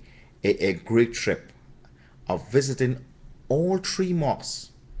a great trip of visiting all 3 mosques.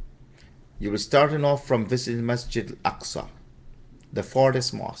 You will starting off from visiting Masjid al-Aqsa, the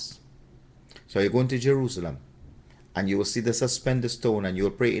farthest mosque. So you're going to Jerusalem, and you will see the suspended stone, and you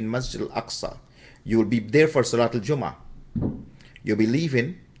will pray in Masjid al-Aqsa. You will be there for Salatul Jummah. You'll be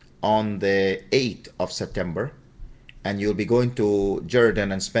leaving on the 8th of September, and you'll be going to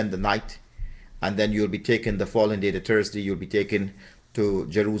Jordan and spend the night, and then you'll be taken the following day, the Thursday, you'll be taken to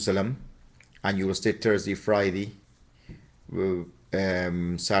Jerusalem, and you will stay Thursday, Friday,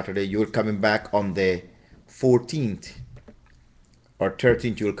 Saturday. You're coming back on the 14th or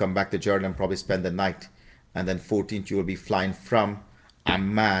 13th. You will come back to Jordan and probably spend the night, and then 14th you will be flying from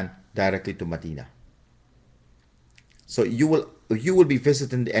Amman directly to Medina. So you will be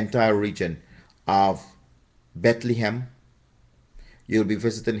visiting the entire region of Bethlehem. You'll be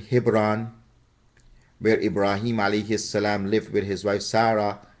visiting Hebron, where Ibrahim alayhi salam lived with his wife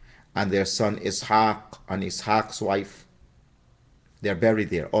Sara and their son Ishaq and Ishaq's wife. They're buried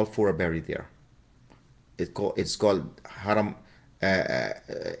there. All 4 are buried there. It's called Haram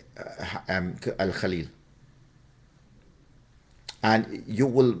al-Khalil. And you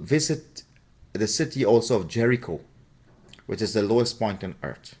will visit the city also of Jericho, which is the lowest point on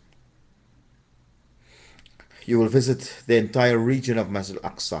earth. You will visit the entire region of Masjid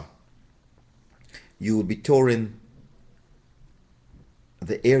al-Aqsa. You will be touring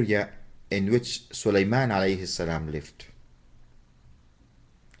the area in which Sulaiman alayhi salam lived.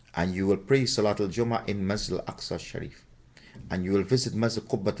 And you will pray Salat al-Jum'ah in Masjid al-Aqsa Sharif. And you will visit Masjid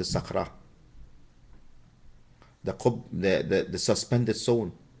Qubbat al-Sakhra, the suspended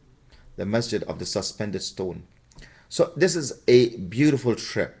stone, the Masjid of the suspended stone. So this is a beautiful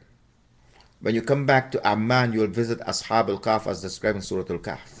trip. When you come back to Amman, you will visit Ashab al-Kahf as described in Surah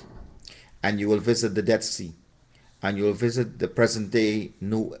al-Kahf. And you will visit the Dead Sea. And you will visit the present-day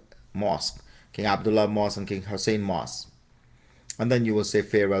new mosque, King Abdullah Mosque and King Hussein Mosque. And then you will say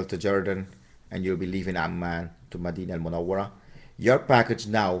farewell to Jordan, and you'll be leaving Amman to Medina al-Munawwara. Your package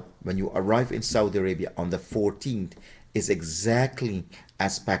now, when you arrive in Saudi Arabia on the 14th, is exactly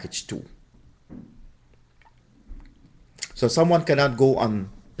as package 2. So someone cannot go on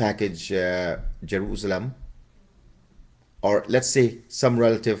package Jerusalem, or let's say some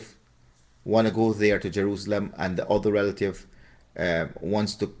relative want to go there to Jerusalem and the other relative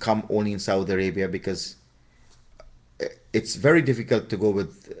wants to come only in Saudi Arabia, because it's very difficult to go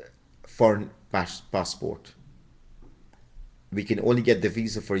with foreign passport. We can only get the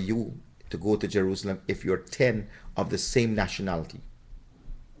visa for you to go to Jerusalem if you're 10 of the same nationality.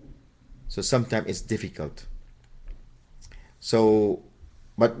 So sometimes it's difficult. So,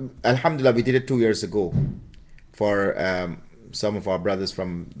 but Alhamdulillah, we did it 2 years ago for some of our brothers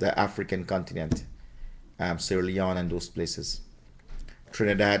from the African continent, Sierra Leone and those places.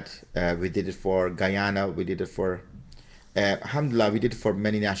 Trinidad, we did it for Guyana, we did it for, Alhamdulillah, we did it for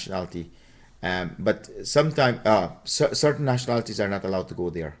many nationality. But sometimes certain nationalities are not allowed to go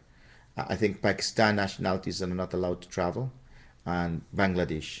there. I think Pakistan nationalities are not allowed to travel, and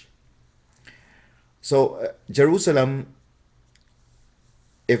Bangladesh. So Jerusalem,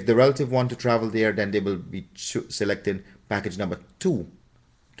 if the relative want to travel there, then they will be selecting package number 2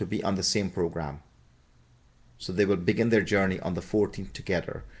 to be on the same program. So they will begin their journey on the 14th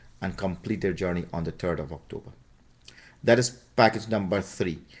together and complete their journey on the 3rd of October. That is package number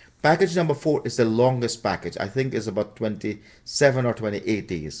 3. Package number 4 is the longest package. I think it's about 27 or 28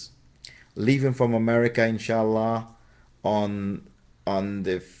 days. Leaving from America, inshallah, on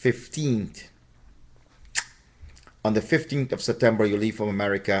the 15th. On the 15th of September, you leave from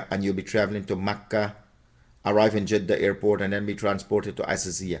America and you'll be traveling to Mecca, arrive in Jeddah airport, and then be transported to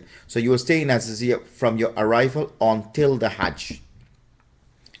Aziziyah. So you will stay in Aziziyah from your arrival until the Hajj.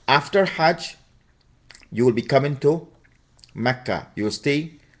 After Hajj, you will be coming to Mecca. You will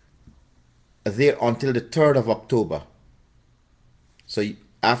stay there until the 3rd of October. So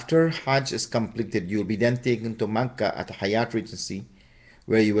after Hajj is completed, you will be then taken to Mecca at Hyatt Regency,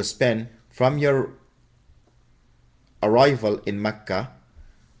 where you will spend from your arrival in Mecca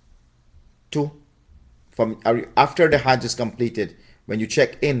to after the Hajj is completed. When you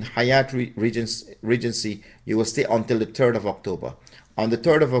check in Hyatt Regency, you will stay until the 3rd of October. On the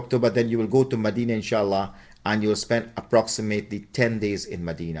 3rd of October, then you will go to Medina, inshallah, and you will spend approximately 10 days in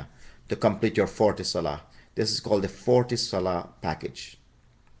Medina to complete your 40 Salah. This is called the 40 Salah package.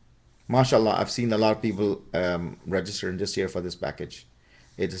 MashaAllah, I've seen a lot of people registering this year for this package.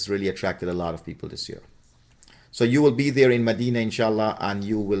 It has really attracted a lot of people this year. So you will be there in Medina, inshallah, and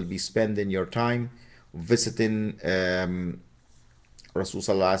you will be spending your time visiting Rasul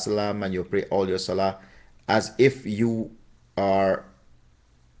Sallallahu Alaihi Wasallam, and you pray all your Salah as if you are,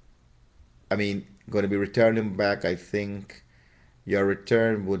 going to be returning back. I think your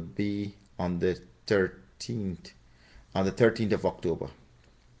return would be on the 13th, of October.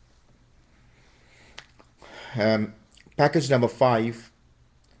 Package number 5,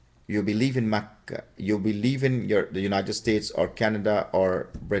 you'll be leaving Mecca, you'll be leaving the United States or Canada or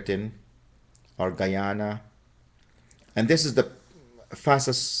Britain or Guyana, and this is the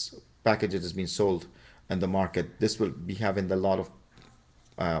fastest package that has been sold in the market. This will be having a lot of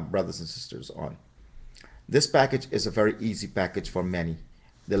brothers and sisters on. This package is a very easy package for many.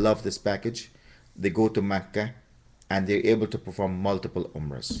 They love this package. They go to Mecca and they're able to perform multiple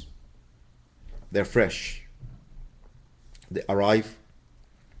Umrahs. They're fresh. They arrive,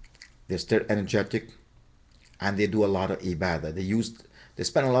 they're still energetic, and they do a lot of ibadah. They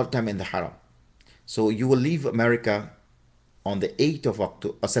spend a lot of time in the haram. So you will leave America on the 8th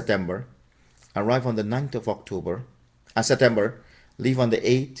of September, arrive on the 9th of September, leave on the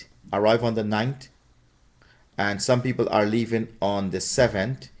 8th, arrive on the 9th, and some people are leaving on the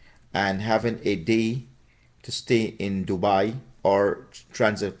 7th and having a day to stay in Dubai or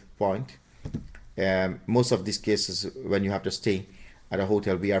transit point. Most of these cases, when you have to stay at a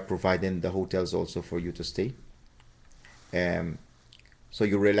hotel, we are providing the hotels also for you to stay. So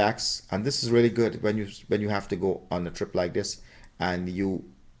you relax, and this is really good when you have to go on a trip like this, and you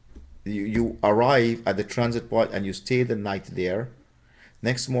arrive at the transit point and you stay the night there.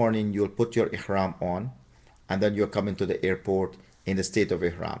 Next morning, you'll put your ihram on, and then you're coming to the airport in the state of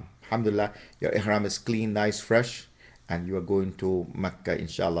ihram. Alhamdulillah, your ihram is clean, nice, fresh, and you are going to Mecca,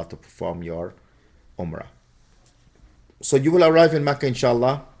 inshallah, to perform your Umrah. So you will arrive in Mecca,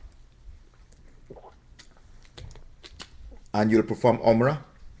 inshallah, and you'll perform Umrah,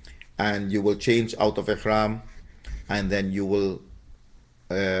 and you will change out of ihram, and then you will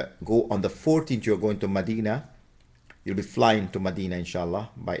go on the 14th. You're going to Medina. You'll be flying to Medina, inshallah,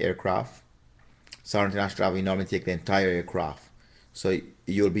 by aircraft. Sara International Travel, we normally take the entire aircraft. So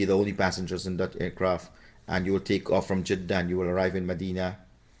you'll be the only passengers in that aircraft, and you will take off from Jeddah and you will arrive in Medina.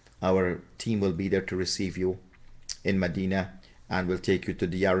 Our team will be there to receive you in Medina, and will take you to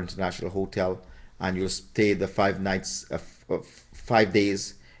the Sara International Hotel, and you'll stay the 5 nights, 5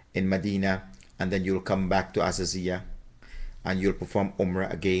 days in Medina, and then you'll come back to Azaziyah, and you'll perform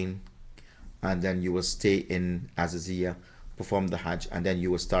Umrah again, and then you will stay in Azaziyah, perform the Hajj, and then you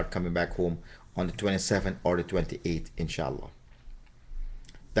will start coming back home on the 27th or the 28th, inshallah.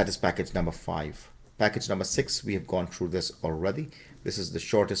 That is package number 5. Package number 6, we have gone through this already. This is the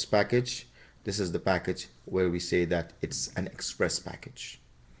shortest package. This is the package where we say that it's an express package.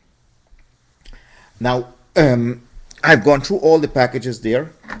 Now, I've gone through all the packages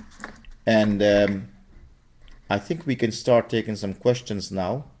there, and I think we can start taking some questions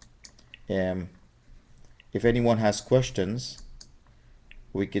now. If anyone has questions,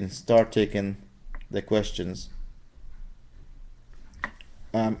 we can start taking the questions.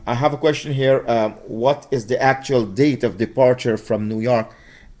 I have a question here. What is the actual date of departure from New York?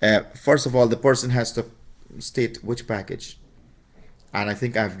 First of all, the person has to state which package. And I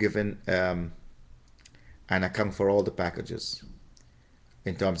think I've given an account for all the packages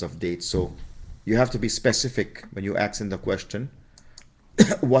in terms of dates. So you have to be specific when you ask in the question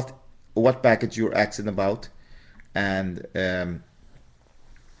what package you're asking about, and then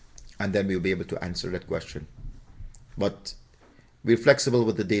we'll be able to answer that question. But we're flexible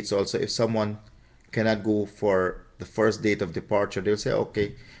with the dates also. If someone cannot go for the first date of departure, they'll say,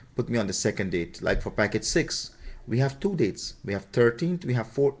 okay, put me on the second date. Like for package 6, we have 2 dates. We have 13th,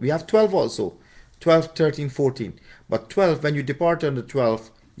 we have 12 also. 12, 13, 14. But 12, when you depart on the 12th,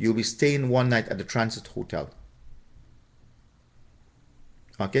 you'll be staying 1 night at the transit hotel.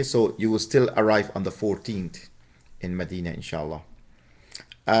 Okay, so you will still arrive on the 14th in Medina, inshallah.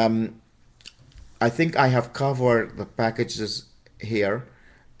 I think I have covered the packages here,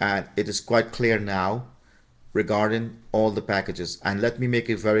 and it is quite clear now regarding all the packages. And let me make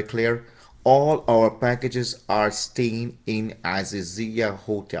it very clear, all our packages are staying in Aziziyah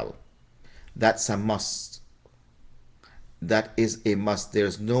Hotel. That's a must. That is a must.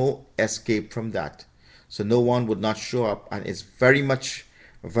 There's no escape from that. So no one would not show up, and it's very much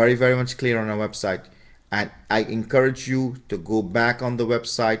clear on our website. And I encourage you to go back on the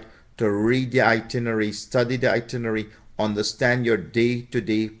website to read the itinerary, study the itinerary, understand your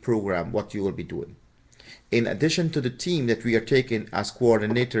day-to-day program, what you will be doing. In addition to the team that we are taking as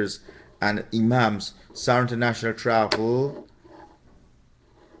coordinators and imams, Sara International Travel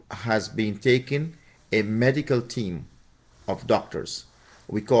has been taking a medical team of doctors.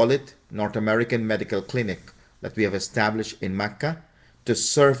 We call it North American Medical Clinic, that we have established in Mecca to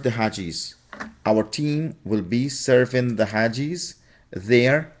serve the Hajis. Our team will be serving the Hajis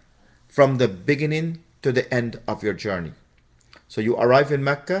there from the beginning to the end of your journey. So you arrive in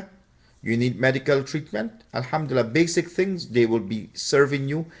Mecca, you need medical treatment, alhamdulillah, basic things, they will be serving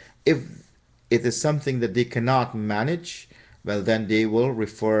you. If it is something that they cannot manage, well, then they will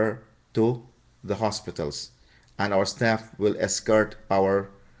refer to the hospitals, and our staff will escort our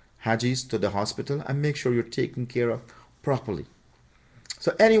Hajis to the hospital and make sure you're taken care of properly.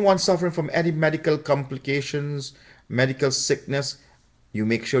 So anyone suffering from any medical complications, medical sickness, you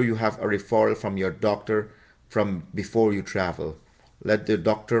make sure you have a referral from your doctor from before you travel. Let the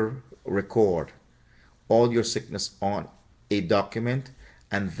doctor record all your sickness on a document,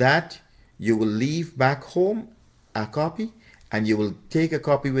 and that you will leave back home a copy, and you will take a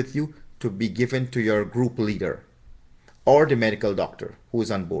copy with you to be given to your group leader or the medical doctor who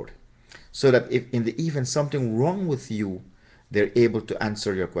is on board, so that if in the event something wrong with you, they're able to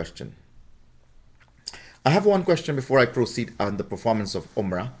answer your question. I have one question before I proceed on the performance of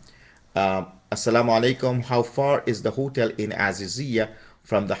Umrah. Assalamu alaikum. How far is the hotel in Aziziyah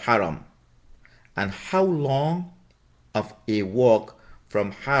from the Haram? And how long of a walk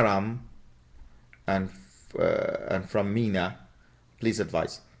from Haram and from Mina? Please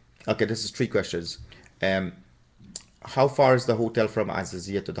advise. Okay, this is 3 questions. How far is the hotel from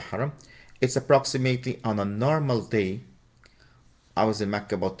Aziziyah to the Haram? It's approximately, on a normal day, I was in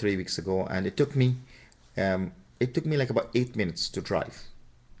Mecca about 3 weeks ago, and it took me like about 8 minutes to drive.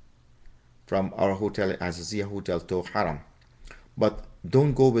 from our hotel, Azizia Hotel, to Haram. But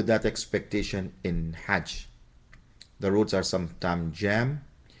don't go with that expectation in Hajj. The roads are sometimes jammed.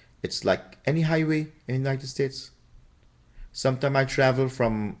 It's like any highway in the United States. Sometimes I travel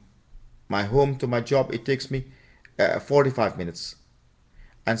from my home to my job, it takes me 45 minutes.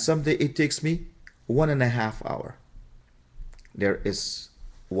 And someday it takes me 1.5 hours. There is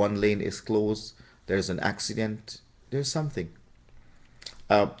one lane is closed, there's an accident, there's something.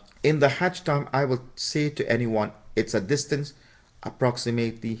 Uh, in the Hajj time, I will say to anyone, it's a distance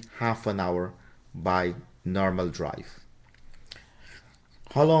approximately half an hour by normal drive.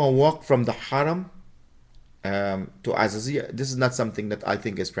 How long a walk from the Haram to Azazia? This is not something that I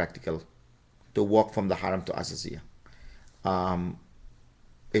think is practical to walk from the Haram to Azazia. Um,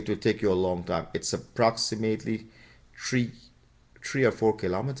 it will take you a long time. It's approximately three, 3 or 4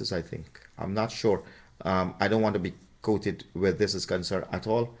 kilometers, I think. I'm not sure. I don't want to be quoted where this is concerned at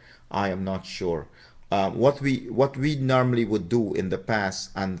all. I am not sure. What we normally would do in the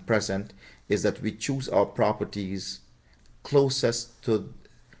past and present is that we choose our properties closest to,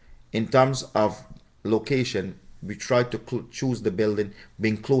 in terms of location, we try to choose the building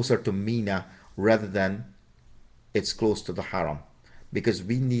being closer to Mina rather than it's close to the Haram, because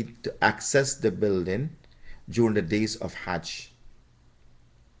we need to access the building during the days of Hajj.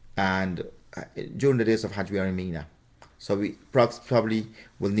 And during the days of Hajj, we are in Mina. So we probably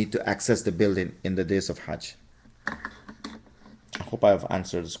will need to access the building in the days of Hajj. I hope I have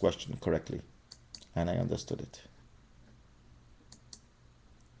answered this question correctly and I understood it.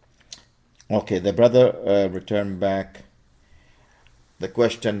 Okay, the brother returned back the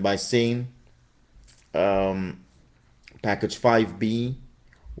question by saying, package 5B,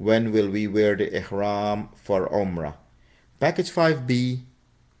 when will we wear the ihram for Umrah? Package 5B,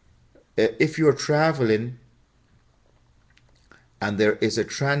 if you're traveling and there is a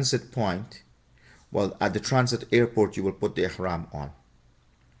transit point, well, at the transit airport, you will put the ihram on.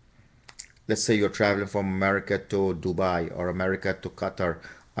 Let's say you're traveling from America to Dubai, or America to Qatar,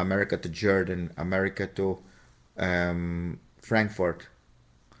 America to Jordan, America to Frankfurt.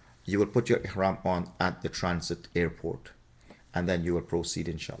 You will put your ihram on at the transit airport, and then you will proceed,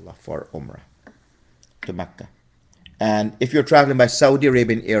 inshallah, for Umrah to Mecca. And if you're traveling by Saudi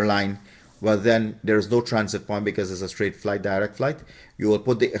Arabian airline, well, then there is no transit point because it's a straight flight, direct flight. You will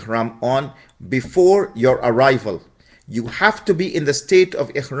put the ihram on before your arrival. You have to be in the state of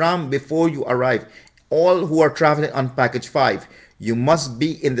ihram before you arrive. All who are traveling on package 5, you must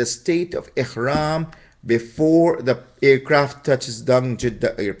be in the state of ihram before the aircraft touches down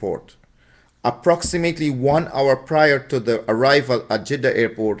Jeddah airport. Approximately 1 hour prior to the arrival at Jeddah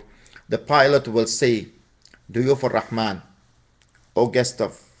airport, the pilot will say, Duyuf ar-Rahman, O guest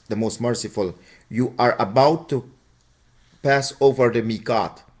of the most merciful, you are about to pass over the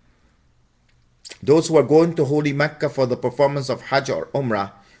Miqat. Those who are going to Holy Mecca for the performance of Hajj or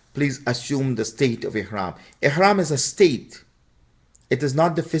Umrah, please assume the state of Ihram. Ihram is a state. It is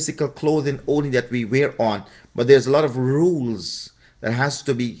not the physical clothing only that we wear on, but there's a lot of rules that has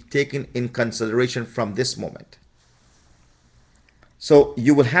to be taken in consideration from this moment. So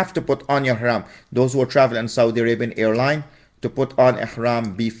you will have to put on your ihram. Those who are traveling on Saudi Arabian airline, to put on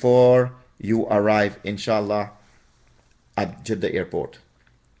ihram before you arrive, inshallah, at Jeddah airport.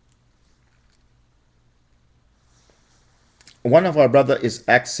 One of our brother is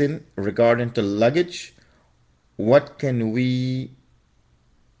asking regarding to luggage. What can we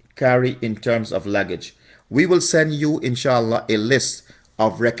carry in terms of luggage? We will send you, inshallah, a list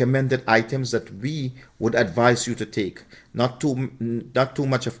of recommended items that we would advise you to take. Not too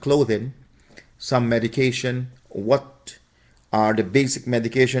much of clothing, some medication, what are the basic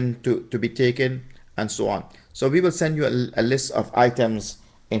medication to be taken, and so on. So we will send you a list of items,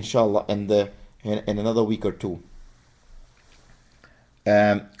 inshallah, in another week or two.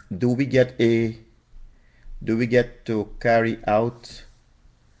 Do we get to carry out?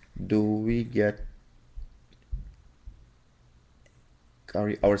 Do we get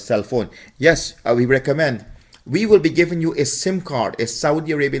carry our cell phone? Yes, we recommend. We will be giving you a SIM card, a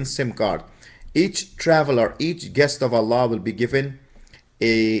Saudi Arabian SIM card. Each traveler, each guest of Allah will be given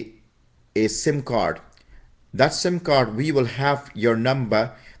a SIM card. That SIM card, we will have your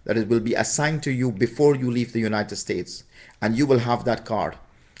number that it will be assigned to you before you leave the United States, and you will have that card.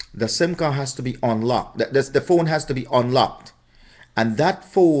 The SIM card has to be unlocked. The phone has to be unlocked, and that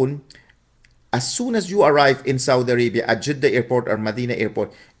phone, as soon as you arrive in Saudi Arabia at Jeddah airport or Medina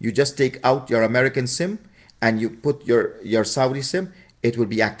airport, you just take out your American SIM and you put your Saudi SIM. It will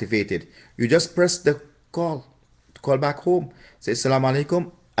be activated. You just press the call back home. Say, Assalamu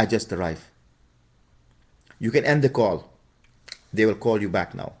alaikum, I just arrived. You can end the call. They will call you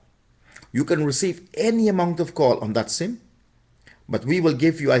back now. You can receive any amount of call on that SIM, but we will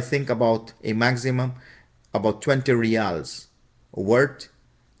give you, I think, about a maximum about 20 reals worth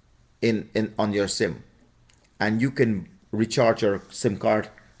in on your SIM, and you can recharge your SIM card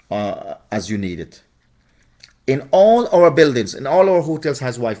as you need it. In all our buildings, in all our hotels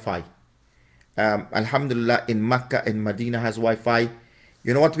has Wi-Fi. Alhamdulillah, in Mecca, in Medina has Wi-Fi.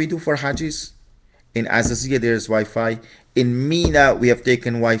 You know what we do for Hajjis? In Azaziyah there's Wi-Fi. In Mina we have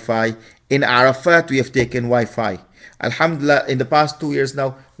taken Wi-Fi. In Arafat we have taken Wi-Fi. Alhamdulillah, in the past 2 years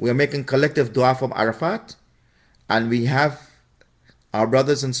now, we are making collective dua from Arafat, and we have our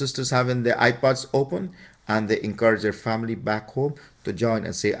brothers and sisters having their iPods open, and they encourage their family back home to join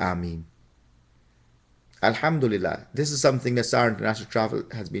and say Ameen. Alhamdulillah, this is something that Sara International Travel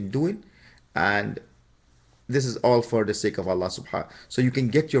has been doing, and this is all for the sake of Allah subhanahu. So you can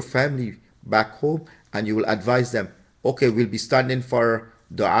get your family back home, and you will advise them, okay, we'll be standing for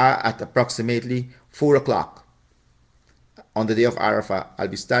dua at approximately 4 o'clock on the day of Arafah. I'll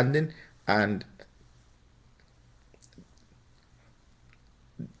be standing, and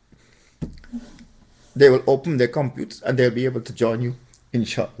they will open their computers and they'll be able to join you,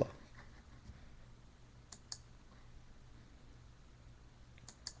 inshallah.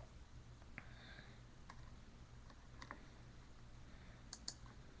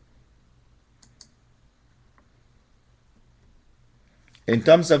 In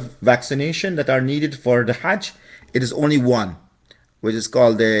terms of vaccination that are needed for the Hajj, it is only one, which is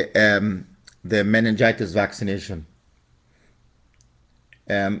called the meningitis vaccination.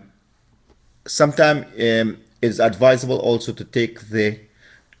 Sometimes it is advisable also to take the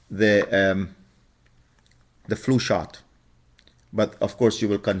flu shot, but of course you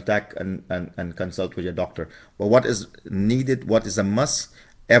will contact and consult with your doctor. But what is needed, what is a must,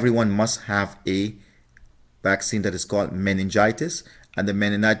 everyone must have a vaccine that is called meningitis, and the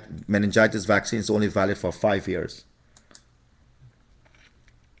meningitis vaccine is only valid for 5 years.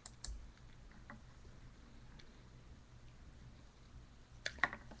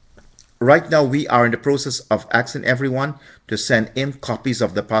 Right now we are in the process of asking everyone to send in copies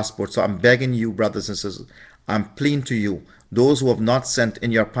of the passport. So I'm begging you, brothers and sisters, I'm pleading to you, those who have not sent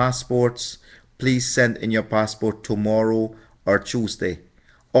in your passports, please send in your passport tomorrow or Tuesday.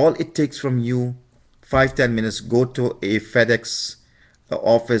 All it takes from you, 5-10 minutes, go to a FedEx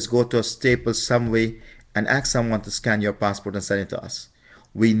office, go to a Staples, somewhere, and ask someone to scan your passport and send it to us.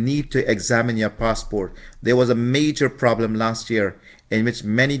 We need to examine your passport. There was a major problem last year in which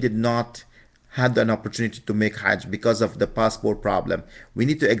many did not had an opportunity to make Hajj because of the passport problem. We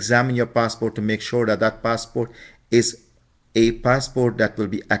need to examine your passport to make sure that that passport is a passport that will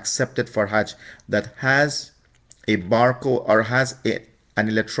be accepted for Hajj, that has a barcode or has an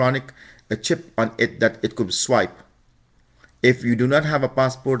electronic chip on it that it could swipe. If you do not have a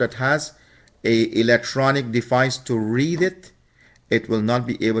passport that has a electronic device to read it, it will not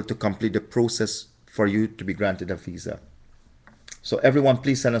be able to complete the process for you to be granted a visa. So everyone,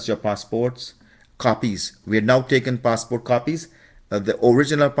 please send us your passports copies. We are now taking passport copies. The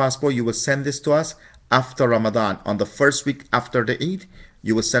original passport, you will send this to us after Ramadan. On the first week after the Eid,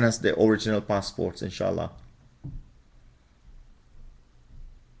 you will send us the original passports, inshallah.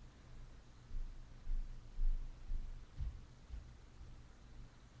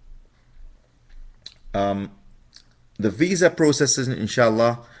 The visa processes,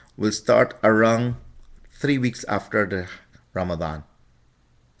 inshallah, will start around 3 weeks after the Ramadan.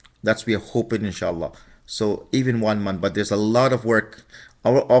 That's we are hoping, inshallah. So even 1 month, but there's a lot of work.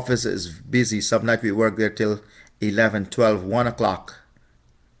 Our office is busy. Some night we work there till 11, 12, 1 o'clock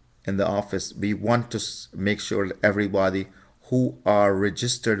in the office. We want to make sure that everybody who are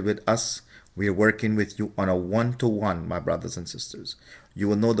registered with us, we are working with you on a one-to-one, my brothers and sisters. You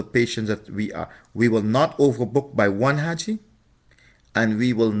will know the patience that we are. We will not overbook by one Haji, and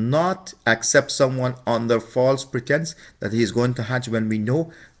we will not accept someone under false pretense that he is going to Hajj when we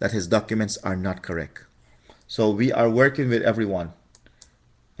know that his documents are not correct. So we are working with everyone.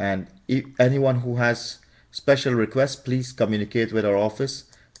 And if anyone who has special requests, please communicate with our office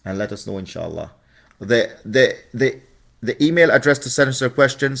and let us know, inshallah. The email address to send us your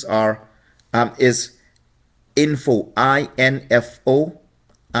questions is info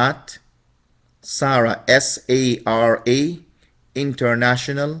at Sara, SARA,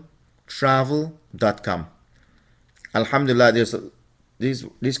 International Travel.com. Alhamdulillah,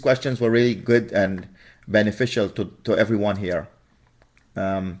 these questions were really good and beneficial to everyone here.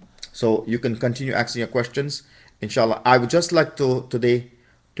 So you can continue asking your questions, inshallah. I would just like to today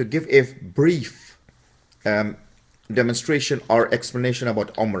to give a brief demonstration or explanation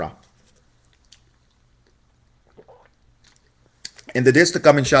about Umrah. In the days to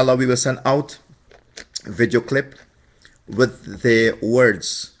come, inshallah, we will send out a video clip with the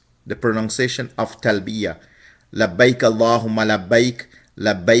words, the pronunciation of talbiyah. لبيك اللهم لبيك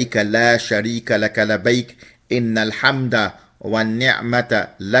لبيك لا شريك لك لبيك إن الحمد والنعمة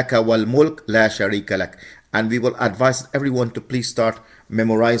لك والملك لا شريك لك. And we will advise everyone to please start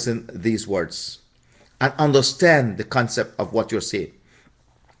memorizing these words and understand the concept of what you're saying.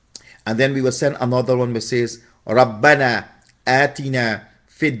 And then we will send another one which says ربنا آتنا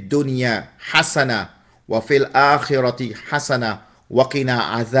في الدنيا حسنة وفي الآخرة حسنة وقنا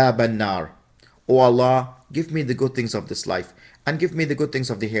عذاب النار. O Allah, give me the good things of this life and give me the good things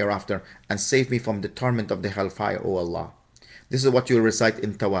of the hereafter and save me from the torment of the hellfire, O Allah. This is what you recite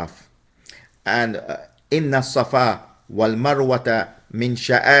in Tawaf. And إن الصفا والمروة من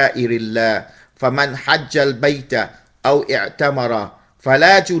شعائر الله فمن حج البيت أو اعتمر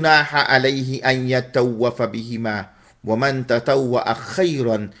فلا جناح عليه أن يتوف بهما ومن تطوع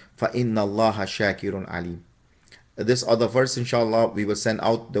خيرا فإن الله شاكر عليم. This other verse, inshallah, we will send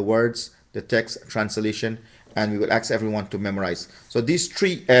out the words, the text, translation, and we will ask everyone to memorize. So these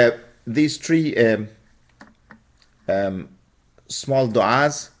three small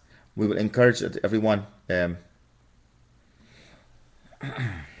du'as, we will encourage everyone.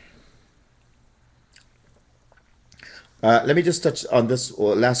 Let me just touch on this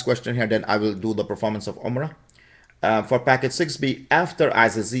last question here, then I will do the performance of Umrah. For package 6B, after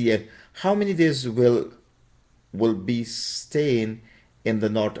Azaziyah, how many days will be staying in the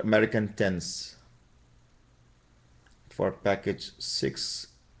North American tents? For package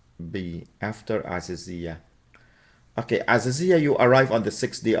 6B, after Azaziyah. Okay, Azaziyah, you arrive on the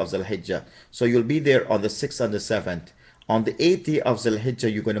 6th day of Zulhijjah. So you'll be there on the 6th and the 7th. On the 8th day of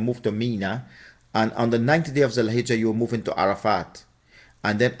Zulhijjah, you're going to move to Mina. And on the 9th day of Zulhijjah, you will move into Arafat.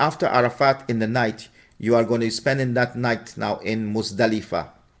 And then after Arafat in the night, you are going to be spending that night now in Muzdalifah.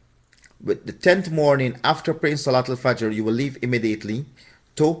 With the 10th morning, after praying Salat al-Fajr, you will leave immediately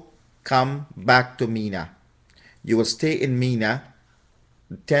to come back to Mina. You will stay in Mina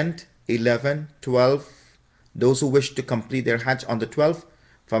 10th, 11th, 12th. Those who wish to complete their Hajj on the 12th,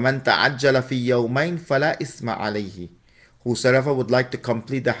 فَمَنْ تَعَجَّلَ فِي يَوْمَيْنِ فَلَا إِثْمَ عَلَيْهِ. Whosoever would like to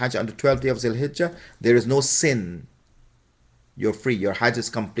complete the Hajj on the 12th day of Zulhijjah, there is no sin. You're free. Your Hajj is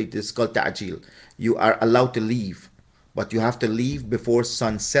complete. This is called ta'jil. You are allowed to leave, but you have to leave before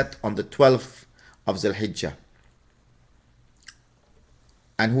sunset on the 12th of Zulhijjah.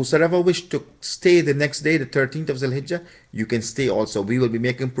 And whosoever wish to stay the next day, the 13th of Zulhijjah, you can stay also. We will be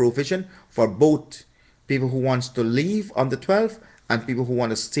making provision for both people who wants to leave on the 12th and people who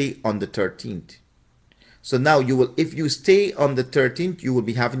want to stay on the 13th. So now you will, if you stay on the 13th, you will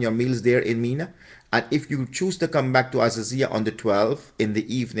be having your meals there in Mina. And if you choose to come back to Azaziyah on the 12th in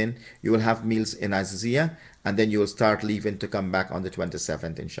the evening, you will have meals in Azaziyah, and then you will start leaving to come back on the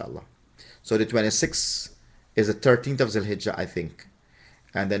 27th, inshallah. So the 26th is the 13th of Zulhijjah, I think.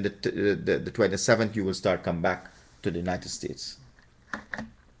 And then the 27th, you will start come back to the United States.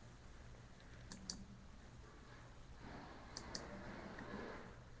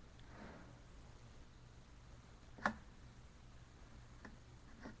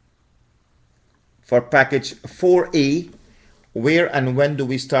 For package 4A, where and when do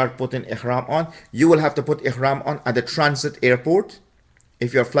we start putting ihram on? You will have to put ihram on at the transit airport,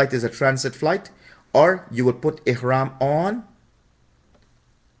 if your flight is a transit flight, or you will put ihram on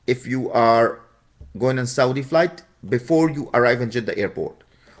if you are going on Saudi flight before you arrive in Jeddah airport.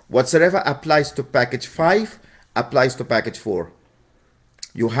 Whatsoever applies to package 5 applies to package 4.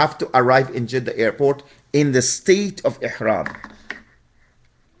 You have to arrive in Jeddah airport in the state of ihram.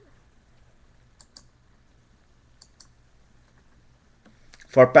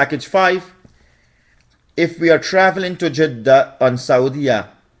 For package 5, if we are traveling to Jeddah on Saudiya,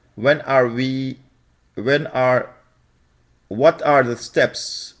 what are the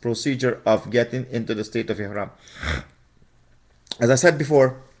steps, procedure of getting into the state of Ihram? As I said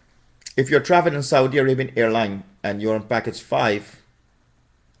before, if you're traveling in Saudi Arabian airline and you're on package 5,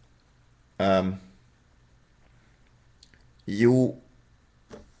 you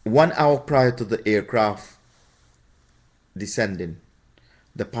 1 hour prior to the aircraft descending,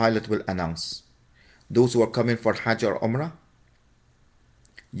 the pilot will announce, those who are coming for Hajj or Umrah,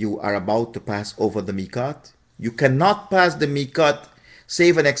 you are about to pass over the Miqat. You cannot pass the Miqat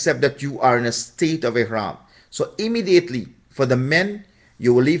save and except that you are in a state of Ihram. So immediately, for the men,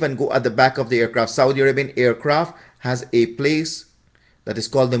 you will leave and go at the back of the aircraft. Saudi Arabian aircraft has a place that is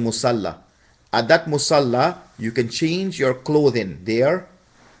called the Musalla. At that Musalla, you can change your clothing there,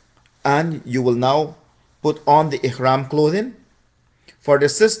 and you will now put on the Ihram clothing. For the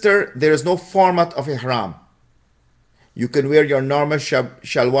sister, there is no format of ihram. You can wear your normal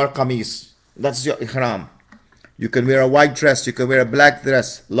shalwar kameez. That's your ihram. You can wear a white dress. You can wear a black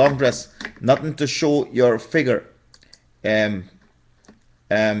dress, long dress. Nothing to show your figure. Um,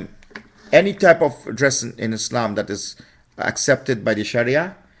 um, any type of dress in Islam that is accepted by the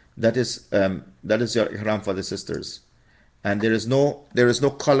Sharia, that is your ihram for the sisters, and there is no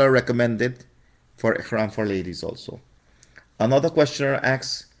color recommended for ihram for ladies also. Another questioner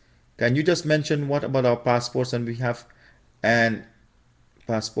asks, can you just mention what about our passports? And we have an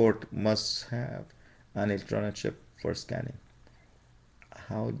passport must have an electronic chip for scanning.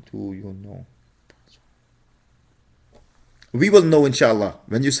 How do you know? We will know inshallah.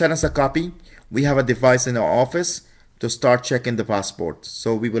 When you send us a copy, we have a device in our office to start checking the passport.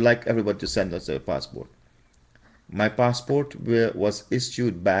 So we would like everybody to send us a passport. My passport was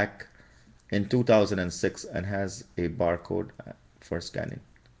issued back in 2006 and has a barcode for scanning.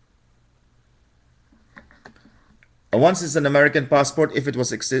 Once it's an American passport, if it was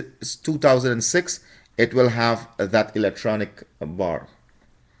 2006, it will have that electronic bar.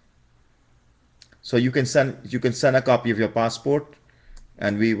 So you can send a copy of your passport,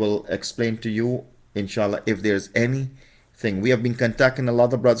 and we will explain to you, inshallah, if there's anything. We have been contacting a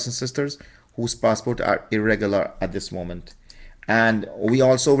lot of brothers and sisters whose passports are irregular at this moment, and we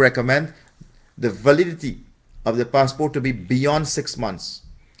also recommend the validity of the passport to be beyond 6 months.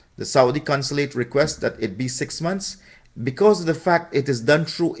 The Saudi consulate requests that it be 6 months because of the fact it is done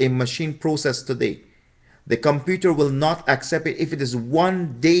through a machine process today. The computer will not accept it if it is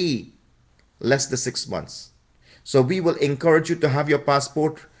 1 day less than 6 months. So we will encourage you to have your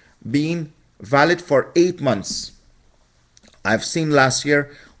passport being valid for 8 months. I've seen last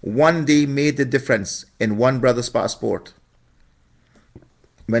year 1 day made the difference in one brother's passport.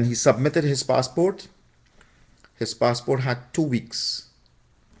 When he submitted his passport had 2 weeks.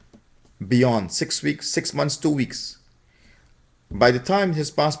 Beyond 6 weeks, 6 months, 2 weeks. By the time his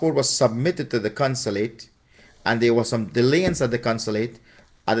passport was submitted to the consulate, and there was some delays at the consulate,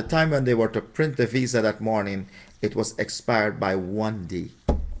 at the time when they were to print the visa that morning, it was expired by 1 day.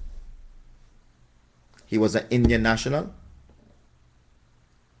 He was an Indian national,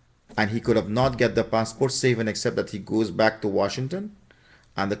 and he could have not get the passport save and except that he goes back to Washington,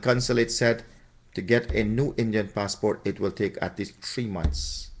 and the consulate said to get a new Indian passport, it will take at least 3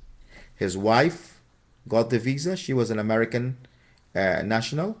 months. His wife got the visa. She was an American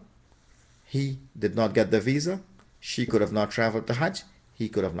national. He did not get the visa. She could have not traveled to Hajj. He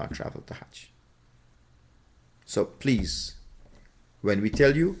could have not traveled to Hajj. So please, when we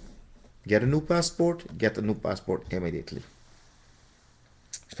tell you, get a new passport immediately.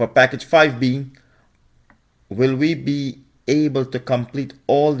 For package 5B, will we be able to complete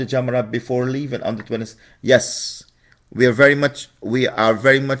all the Jamrah before leaving on the 20th? Yes, we are very much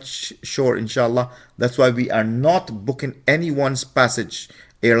sure, inshallah. That's why we are not booking anyone's passage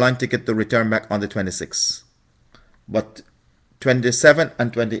airline ticket to return back on the 26th. But 27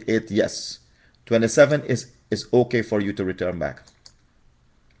 and 28, yes. 27 is okay for you to return back.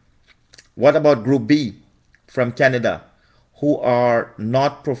 What about Group B from Canada who are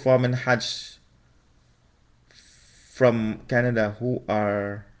not performing Hajj from Canada who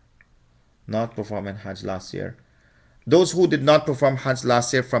are not performing Hajj last year? Those who did not perform Hajj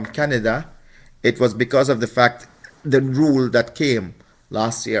last year from Canada, it was because of the fact, the rule that came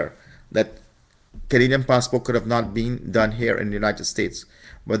last year that Canadian passport could have not been done here in the United States.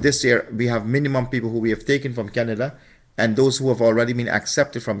 But this year, we have minimum people who we have taken from Canada, and those who have already been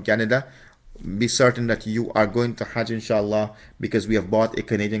accepted from Canada, be certain that you are going to Hajj, inshallah, because we have bought a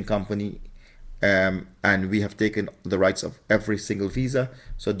Canadian company, and we have taken the rights of every single visa.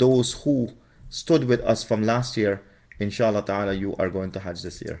 So those who stood with us from last year, inshallah ta'ala, you are going to Hajj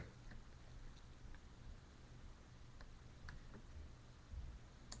this year.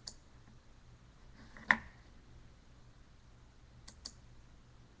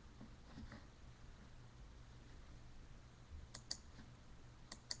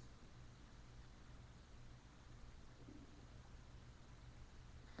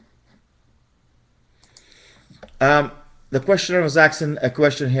 The questioner was asking a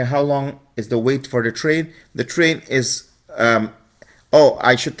question here. How long is the wait for the train? The train is, oh,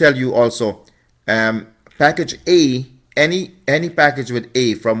 I should tell you also, package A, any package with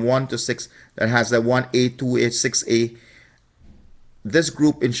A from 1 to 6 that has the 1A, 2A, 6A, this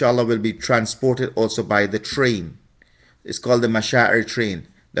group, inshallah, will be transported also by the train. It's called the Mashair train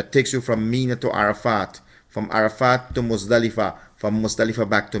that takes you from Mina to Arafat, from Arafat to Muzdalifah, from Muzdalifah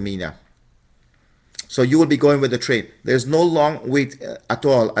back to Mina. So you will be going with the train. There's no long wait at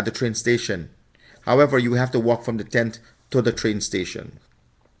all at the train station. However, you have to walk from the tent to the train station.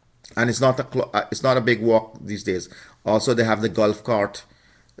 and it's not a big walk these days. Also, they have the golf cart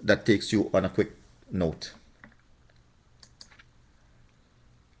that takes you on a quick note.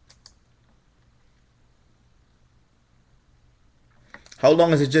 How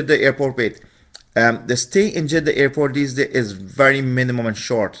long is the Jeddah airport wait? The stay in Jeddah airport these days is very minimum and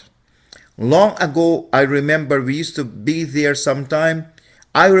short. Long ago, I remember we used to be there sometime.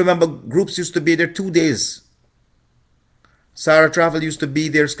 I remember groups used to be there 2 days. Sara Travel used to be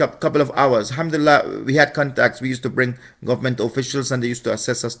there a couple of hours. Alhamdulillah, we had contacts. We used to bring government officials and they used to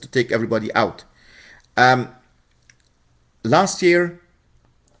assess us to take everybody out. Um, Last year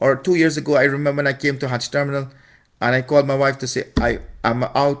or 2 years ago, I remember when I came to Hajj Terminal and I called my wife to say, I'm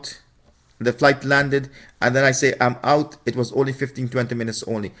out. The flight landed and then I say, I'm out. It was only 15, 20 minutes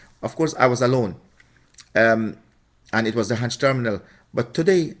only. Of course, I was alone. Um, and it was the Hajj Terminal. But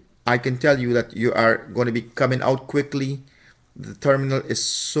today, I can tell you that you are going to be coming out quickly. The terminal is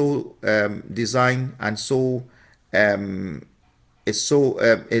so designed and so um,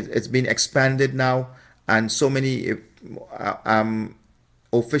 it's been expanded now, and so many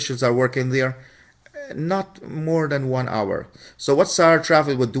officials are working there. Not more than 1 hour. So what Sara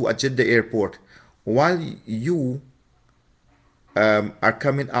Travel would do at Jeddah Airport, while you are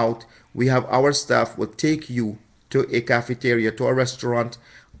coming out, we have our staff will take you to a cafeteria, to a restaurant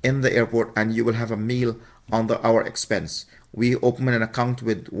in the airport, and you will have a meal on our expense. We open an account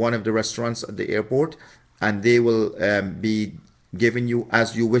with one of the restaurants at the airport, and they will be giving you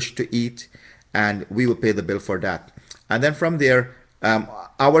as you wish to eat, and we will pay the bill for that. And then from there,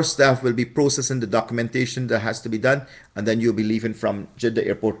 our staff will be processing the documentation that has to be done, and then you'll be leaving from Jeddah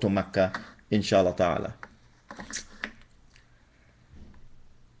Airport to Mecca, inshallah ta'ala.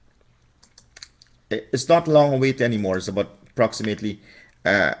 It's not long wait anymore. It's about approximately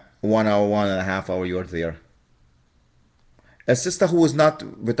 1 hour, 1.5 hours you're there. A sister who is not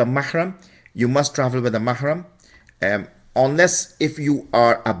with a mahram, you must travel with a mahram, unless if you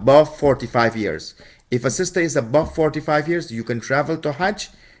are above 45 years. If a sister is above 45 years, you can travel to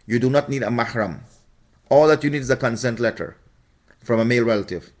Hajj. You do not need a mahram. All that you need is a consent letter from a male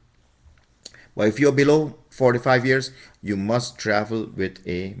relative. But if you're below 45 years, you must travel with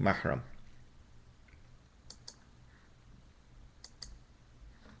a mahram.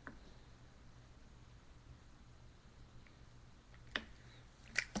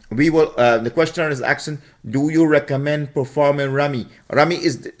 We will. The questioner is asking, do you recommend performing Rami? Rami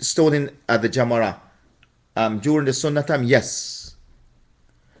is stoning at the Jamara during the Sunnah time. Yes,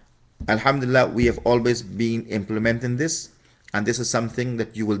 Alhamdulillah, we have always been implementing this, and this is something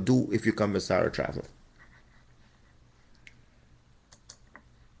that you will do if you come with Sara Travel.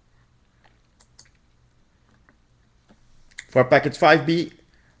 For package 5B,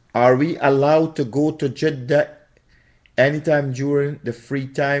 are we allowed to go to Jeddah anytime during the free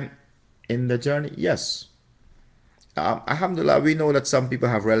time in the journey? Yes. Alhamdulillah, we know that some people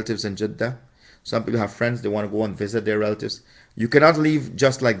have relatives in Jeddah. Some people have friends, they want to go and visit their relatives. You cannot leave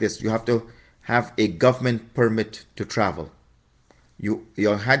just like this. You have to have a government permit to travel.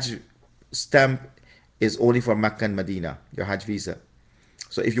 Your Hajj stamp is only for Mecca and Medina, your Hajj visa.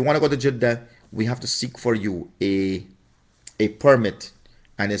 So if you want to go to Jeddah, we have to seek for you a permit,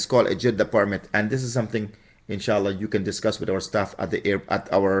 and it's called a Jeddah permit. And this is something, inshallah, you can discuss with our staff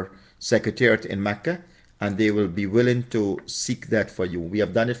at our secretariat in Mecca, and they will be willing to seek that for you. We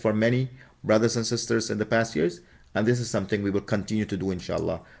have done it for many brothers and sisters in the past years, and this is something we will continue to do,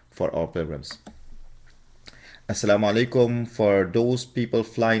 inshallah, for our pilgrims. Assalamu alaikum. For those people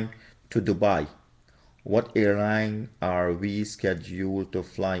flying to Dubai, what airline are we scheduled to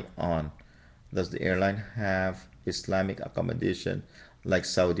fly on? Does the airline have Islamic accommodation like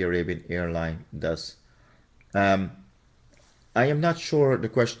Saudi Arabian airline does? Um, I am not sure the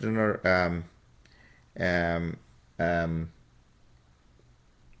questioner um, um,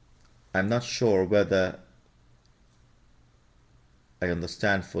 I'm not sure whether I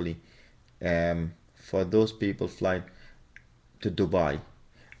understand fully. For those people flying to Dubai,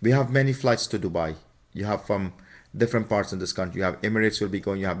 we have many flights to Dubai. You have from different parts in this country. You have Emirates will be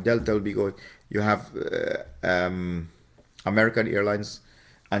going. You have Delta will be going. You have American Airlines,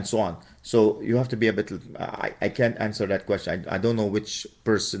 and so on. So you have to be a bit. I can't answer that question. I don't know which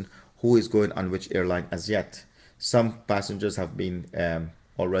person who is going on which airline as yet. Some passengers have been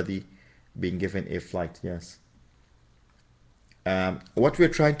already being given a flight. Yes. What we're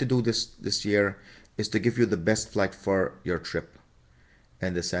trying to do this year is to give you the best flight for your trip.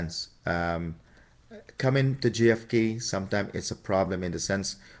 In the sense, coming to JFK sometimes it's a problem in the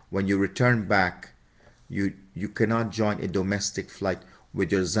sense when you return back, you cannot join a domestic flight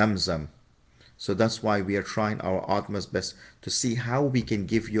with your Zamzam. So that's why we are trying our utmost best to see how we can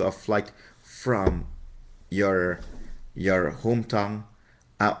give you a flight from your hometown,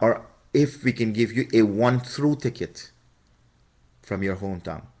 or if we can give you a one through ticket from your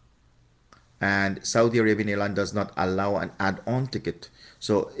hometown. And Saudi Arabian Airlines does not allow an add-on ticket,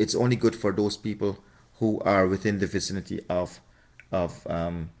 so it's only good for those people who are within the vicinity of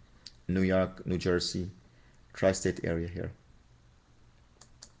New York, New Jersey, tri-state area here.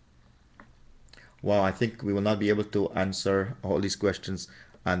 Wow, I think we will not be able to answer all these questions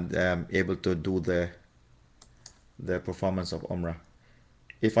and able to do the performance of Umrah.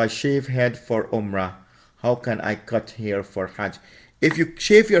 If I shave head for Umrah, how can I cut hair for Hajj? If you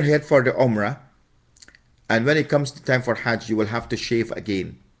shave your head for the Umrah, and when it comes to time for Hajj, you will have to shave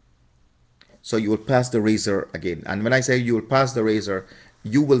again. So you will pass the razor again. And when I say you will pass the razor,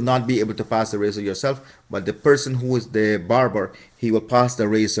 you will not be able to pass the razor yourself, but the person who is the barber, he will pass the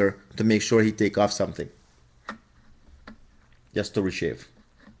razor to make sure he take off something, just to reshave.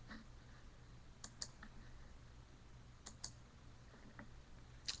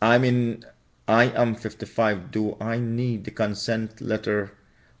 I am 55. Do I need the consent letter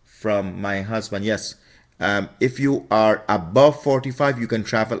from my husband? Yes. If you are above 45, you can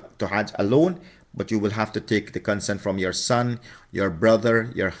travel to Hajj alone, but you will have to take the consent from your son, your brother,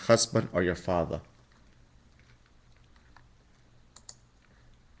 your husband, or your father.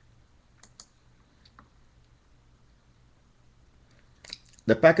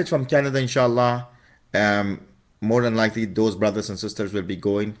 The package from Canada, inshallah, more than likely those brothers and sisters will be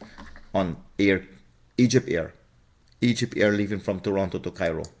going on air, Egypt Air. Egypt Air leaving from Toronto to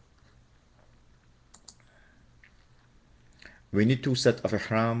Cairo. We need two sets of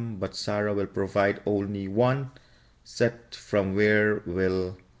ihram, but Sarah will provide only one set. From where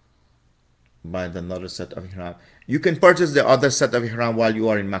will buy another set of ihram? You can purchase the other set of ihram while you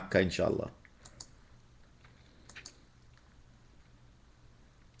are in Mecca, inshallah.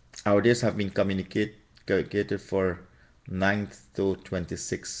 Our days have been communicated for 9th to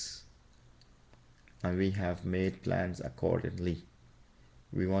 26th, and we have made plans accordingly.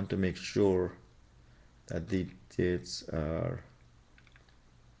 We want to make sure that the dates are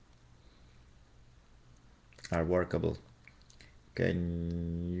workable.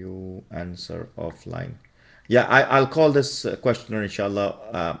 Can you answer offline? Yeah, I'll call this questioner,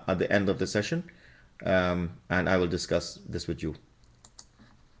 inshallah, at the end of the session, and I will discuss this with you.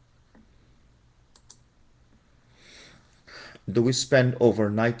 Do we spend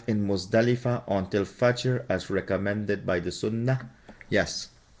overnight in Muzdalifah until Fajr as recommended by the Sunnah? Yes,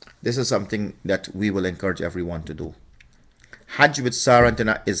 this is something that we will encourage everyone to do. Hajj with Sara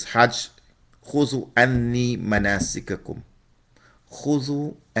International is Hajj خذوا عني مناسككم.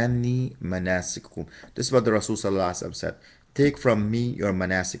 خذوا عني مناسككم. This is what the Rasul Sallallahu Alaihi Wasallam said. Take from me your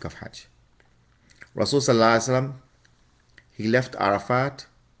manasik of Hajj. Rasul Sallallahu Alaihi Wasallam, he left Arafat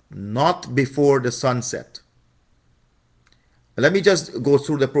not before the sunset. Let me just go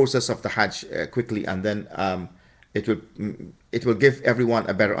through the process of the Hajj quickly, and then it will give everyone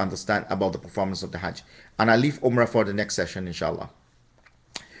a better understand about the performance of the Hajj. And I'll leave Umrah for the next session, inshallah.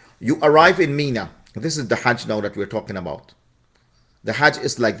 You arrive in Mina. This is the Hajj now that we're talking about. The Hajj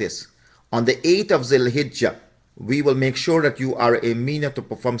is like this. On the 8th of Zil Hijjah, we will make sure that you are in Mina to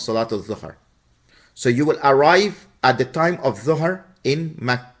perform Salat al-Dhuhr. So you will arrive at the time of Dhuhr in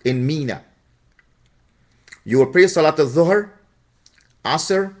Mina. You will pray Salat al-Dhuhr,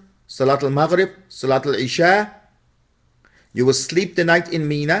 Asr, Salat al-Maghrib, Salat al-Isha. You will sleep the night in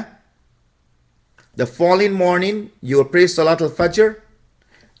Mina. The following morning, you will pray Salat al-Fajr.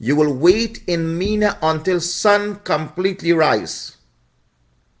 You will wait in Mina until sun completely rise.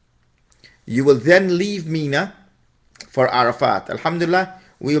 You will then leave Mina for Arafat. Alhamdulillah,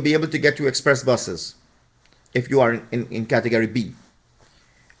 we will be able to get you express buses if you are in category B.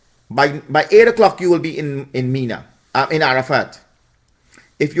 By 8 o'clock, you will be in Mina, in Arafat.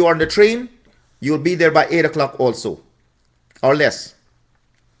 If you are on the train, you will be there by 8 o'clock also, or less.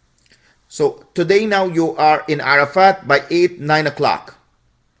 So today now you are in Arafat by 8, 9 o'clock.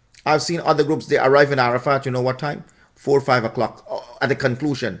 I've seen other groups, they arrive in Arafat, you know what time? 4, 5 o'clock at the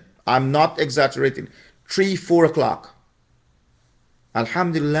conclusion. I'm not exaggerating. 3, 4 o'clock.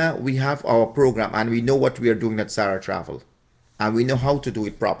 Alhamdulillah, we have our program and we know what we are doing at Sara Travel. And we know how to do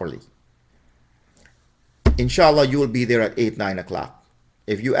it properly. Inshallah, you will be there at 8, 9 o'clock.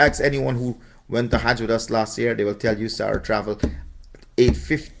 If you ask anyone who went to Hajj with us last year, they will tell you Sara Travel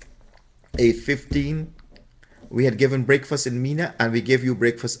 8:15. We had given breakfast in Mina and we gave you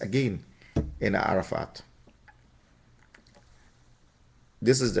breakfast again in Arafat.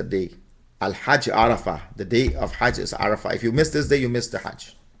 This is the day. Al-Hajj Arafah. The day of Hajj is Arafah. If you miss this day, you miss the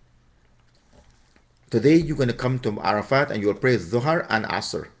Hajj. Today you're going to come to Arafat and you'll pray Dhuhr and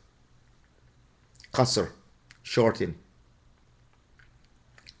Asr. Qasr, shorten.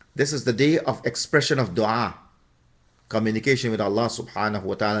 This is the day of expression of dua, communication with Allah subhanahu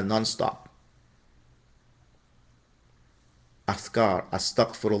wa ta'ala non-stop. Azkar,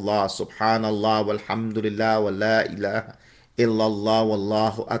 astaghfirullah, subhanallah, walhamdulillah, wa la ilaha illallah,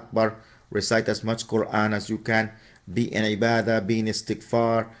 wallahu akbar. Recite as much Quran as you can. Be in ibadah, be in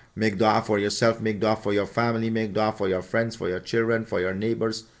istighfar. Make dua for yourself, make dua for your family, make dua for your friends, for your children, for your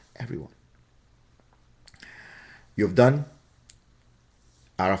neighbors, everyone. You've done.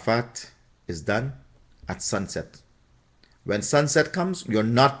 Arafat is done at sunset. When sunset comes, you're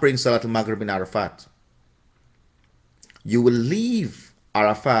not praying Salat al-Maghrib in Arafat. You will leave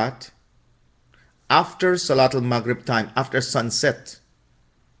Arafat after Salat al-Maghrib time, after sunset,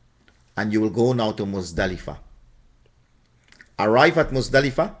 and you will go now to Muzdalifah. Arrive at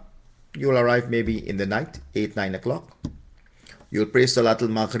Muzdalifah, you will arrive maybe in the night, 8, 9 o'clock. You'll pray Salat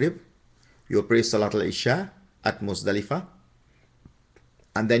al-Maghrib, you'll pray Salat al-Isha at Muzdalifah,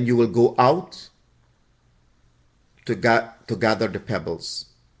 and then you will go out to gather the pebbles.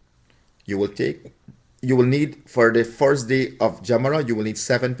 You will need, for the first day of Jamrah, you will need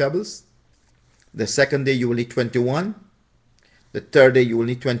 7 pebbles. The second day you will need 21. The third day you will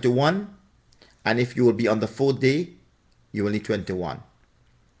need 21. And if you will be on the 4th day, you will need 21.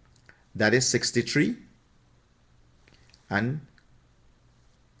 That is 63 and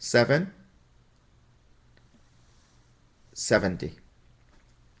 7, 70.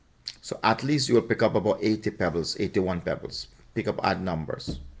 So at least you will pick up about 80 pebbles, 81 pebbles. Pick up odd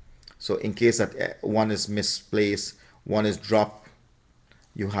numbers. So in case that one is misplaced, one is dropped,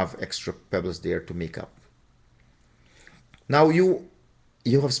 you have extra pebbles there to make up. Now you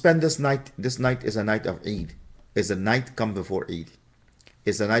have spent this night. This night is a night of Eid. It's a night come before Eid.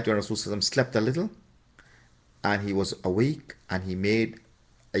 It's a night when Rasulullah slept a little and he was awake and he made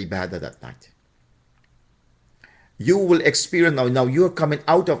ibadah that night. You will experience now you're coming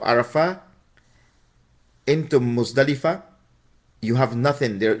out of Arafah into Muzdalifah. You have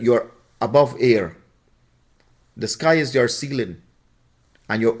nothing there. You're above air. The sky is your ceiling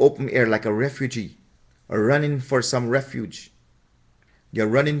and you're open air like a refugee, running for some refuge. You're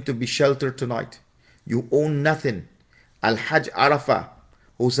running to be sheltered tonight. You own nothing. Al-Hajj Arafah,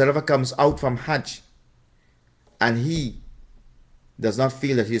 whosoever comes out from Hajj and he does not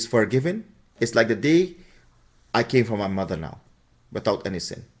feel that he is forgiven, it's like the day I came from my mother now, without any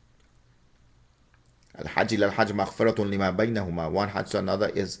sin. Al-Hajj ila-al-Hajj maghfiratun lima baynahuma. One Hajj to another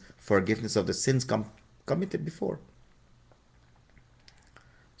is forgiveness of the sins committed before.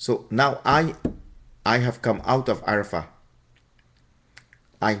 So now I have come out of Arafah.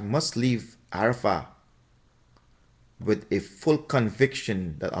 I must leave Arafah with a full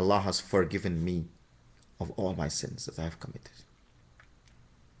conviction that Allah has forgiven me of all my sins that I have committed.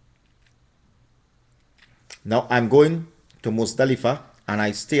 Now I'm going to Muzdalifah and I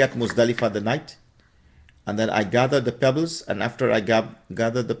stay at Muzdalifah the night, and then I gather the pebbles, and after I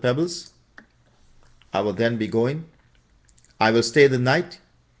gather the pebbles, I will then be going. I will stay the night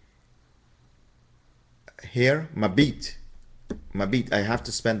here, Mabit, I have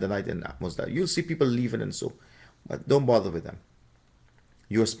to spend the night in Muzdalifah. You'll see people leaving and so, but don't bother with them.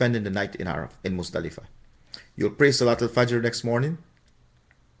 You're spending the night in Muzdalifah. You'll pray Salat al-Fajr next morning,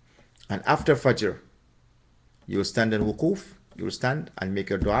 and after Fajr, you will stand in Wukuf, you will stand and make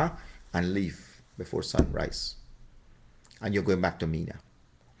your dua and leave before sunrise. And you're going back to Mina.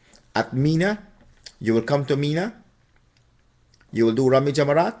 At Mina, you will come to Mina, you will do Rami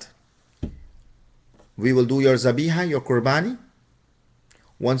Jamarat, we will do your Zabiha, your Qurbani.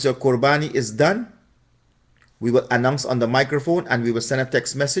 Once your Qurbani is done, we will announce on the microphone and we will send a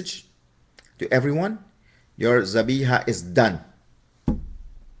text message to everyone. Your Zabiha is done.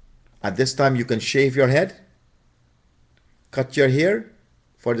 At this time, you can shave your head, cut your hair.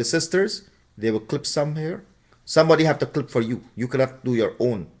 For the sisters, they will clip some hair. Somebody have to clip for you. You cannot do your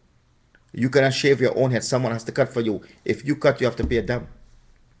own. You cannot shave your own head. Someone has to cut for you. If you cut, you have to pay a dam.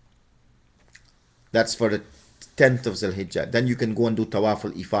 That's for the 10th of Zulhijjah. Then you can go and do Tawaf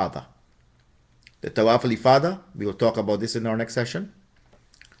al-Ifada. The Tawaf al-Ifada, we will talk about this in our next session.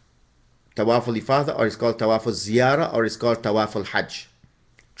 Tawaf al-Ifada, or it's called Tawaf al-Ziyara, or it's called Tawaf al-Hajj.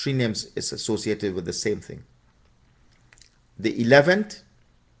 3 names is associated with the same thing. The 11th,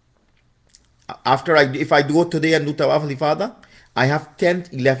 if I go today and do Tawaf al-Ifada, I have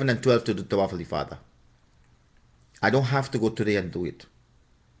 10th, 11th, and 12th to do Tawaf al-Ifada. I don't have to go today and do it.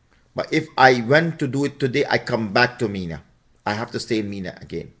 But if I went to do it today, I come back to Mina. I have to stay in Mina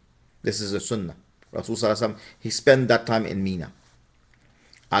again. This is a sunnah. Rasulullah, he spent that time in Mina.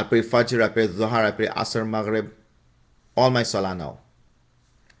 I'll pray Fajr, I pray Dhuhr, I pray Asr, Maghrib, all my Salah now.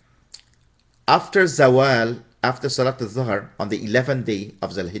 After Zawal, after Salat al-Dhuhr, on the 11th day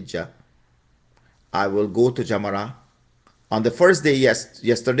of Zul Hijjah, I will go to Jamara. On the first day,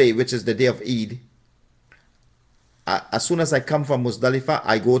 yesterday, which is the day of Eid, as soon as I come from Muzdalifah,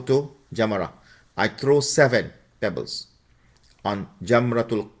 I go to Jamara. I throw 7 pebbles on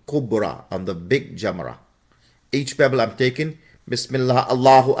Jamratul Kubra, on the big Jamara. Each pebble I'm taking, Bismillah,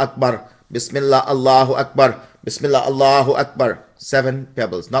 Allahu Akbar, Bismillah, Allahu Akbar, Bismillah, Allahu Akbar. 7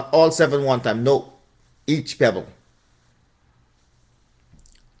 pebbles. Not all 7 one time, no. Each pebble.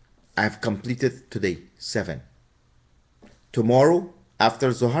 I have completed today 7. Tomorrow, after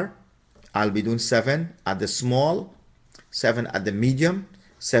Zuhr, I'll be doing 7 at the small, 7 at the medium,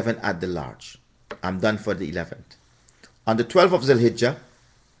 7 at the large. I'm done for the 11th. On the 12th of Zul Hijjah,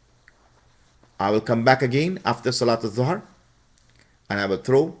 I will come back again after Salat al-Dhuhr, and I will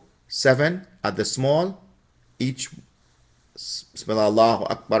throw 7 at the small, each Bismillah Allahu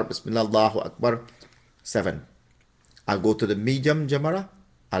Akbar, Bismillah Allahu Akbar, 7. I'll go to the medium Jamara,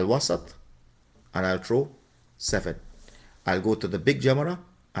 Al-Wasat, and I'll throw 7. I'll go to the big Jamara,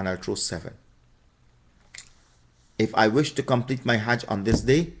 and I'll throw 7. If I wish to complete my Hajj on this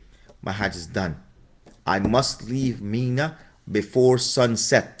day, my Hajj is done. I must leave Mina before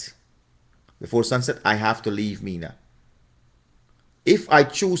sunset. Before sunset, I have to leave Mina. If I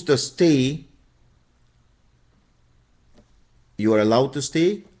choose to stay, you are allowed to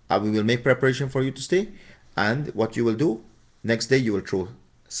stay. We will make preparation for you to stay. And what you will do, next day you will throw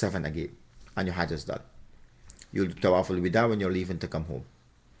 7 again. And your Hajj is done. You'll do Tawaf al-Wida when you're leaving to come home.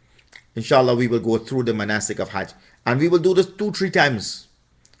 Inshallah, we will go through the manasik of Hajj. And we will do this 2-3 times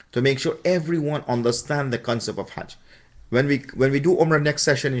to make sure everyone understand the concept of Hajj. When we do Umrah next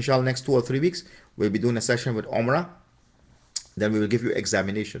session, inshallah, next 2 or 3 weeks, we'll be doing a session with Umrah. Then we will give you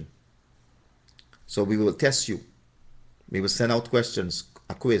examination. So we will test you. We will send out questions,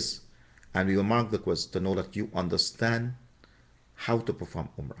 a quiz, and we will mark the quiz to know that you understand how to perform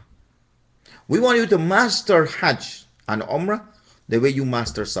Umrah. We want you to master Hajj and Umrah the way you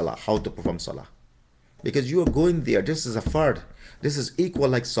master Salah, how to perform Salah. Because you are going there, this is a fard. This is equal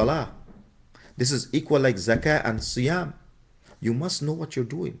like Salah. This is equal like Zakah and Siyam. You must know what you're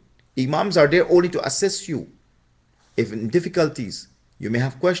doing. Imams are there only to assist you. If in difficulties, you may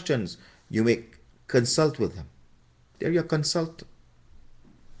have questions, you may consult with them. They're your consultant.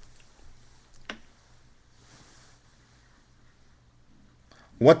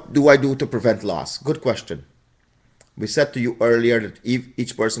 What do I do to prevent loss? Good question. We said to you earlier that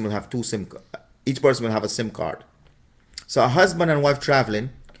each person will have each person will have a SIM card. So a husband and wife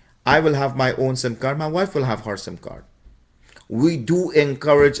traveling, I will have my own SIM card, my wife will have her SIM card. We do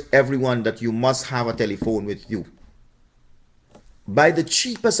encourage everyone that you must have a telephone with you. Buy the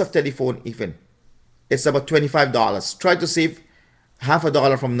cheapest of telephone even. It's about $25. Try to save half a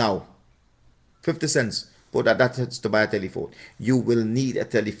dollar from now. 50 cents. Put that's to buy a telephone. You will need a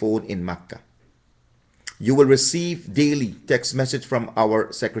telephone in Mecca. You will receive daily text message from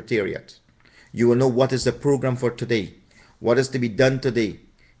our secretariat. You will know what is the program for today, what is to be done today,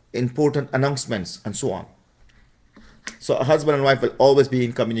 important announcements, and so on. So a husband and wife will always be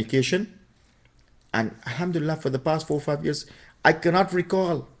in communication. And alhamdulillah, for the past 4 or 5 years, I cannot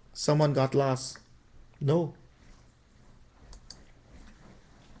recall someone got lost. No.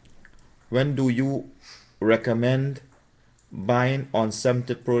 When do you recommend buying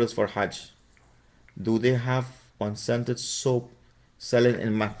unscented products for Hajj? Do they have unscented soap selling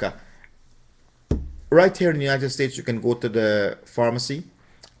in Mecca? Right here in the United States, you can go to the pharmacy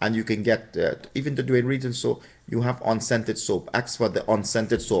and you can get, even the Dwayne Region, so you have unscented soap. Ask for the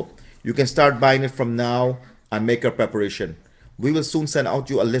unscented soap. You can start buying it from now and make a preparation. We will soon send out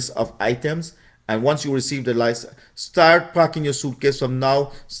you a list of items, and once you receive the list, start packing your suitcase from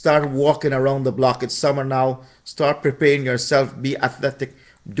now. Start walking around the block. It's summer now. Start preparing yourself. Be athletic.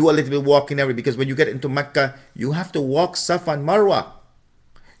 Do a little bit walking every, because when you get into Mecca, you have to walk Safa and Marwa.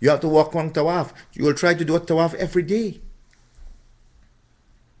 You have to walk on Tawaf. You will try to do a Tawaf every day.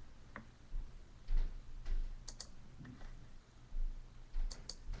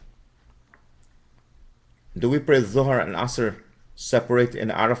 Do we pray Dhuhr and Asr separate in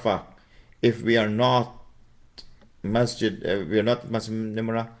Arafah if we are not Masjid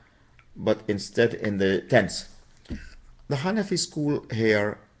Nimra, but instead in the tents? The Hanafi school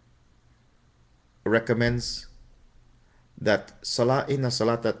here recommends that Salah inna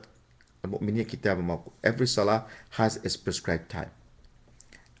salatat al-mu'minin kitab mawqut. Every Salah has its prescribed time.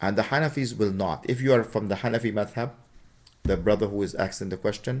 And the Hanafis will not. If you are from the Hanafi madhab, the brother who is asking the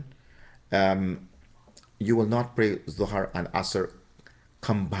question, you will not pray Dhuhr and Asr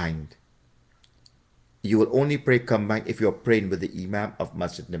combined. You will only pray combined if you're praying with the Imam of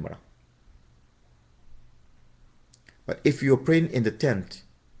Masjid Nimrah. But if you're praying in the tent,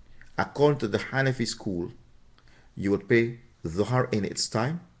 according to the Hanafi school, you will pray Dhuhr in its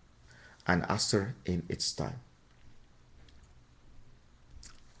time and Asr in its time.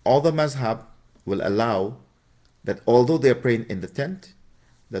 All the mazhab will allow that although they are praying in the tent,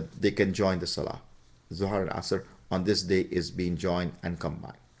 that they can join the Salah. Zuhr and Asr on this day is being joined and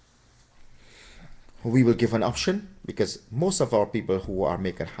combined. We will give an option because most of our people who are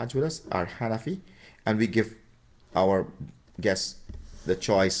making Hajj with us are Hanafi, and we give our guests the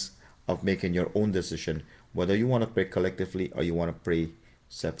choice of making your own decision whether you want to pray collectively or you want to pray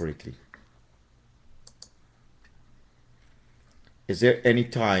separately. Is there any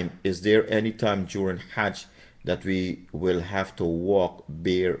time during Hajj that we will have to walk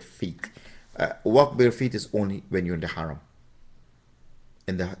bare feet? Walk bare feet is only when you're in the haram,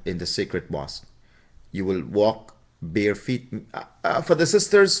 in the sacred mosque. You will walk bare feet. For the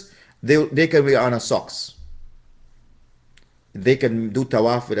sisters, they can wear on a socks. They can do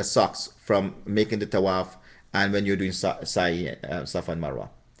tawaf with a socks from making the tawaf and when you're doing sa'i, Safa and Marwa.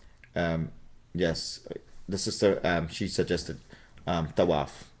 Yes, the sister, she suggested tawaf.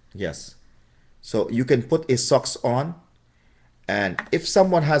 Yes. So you can put a socks on, and if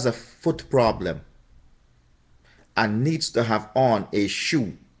someone has a foot problem and needs to have on a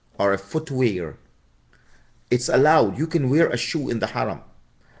shoe or a footwear, it's allowed. You can wear a shoe in the haram,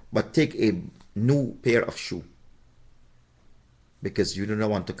 but take a new pair of shoe because you do not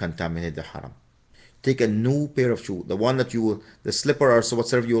want to contaminate the haram. Take a new pair of shoe, the one that you will, the slipper or so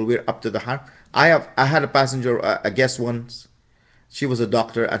whatsoever you will wear up to the haram. I had a passenger, a guest once. She was a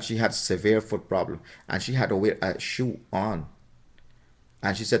doctor and she had severe foot problem and she had to wear a shoe on.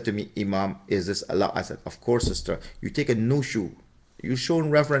 And she said to me, Imam, is this allowed? I said, of course, sister. You take a new shoe. You show in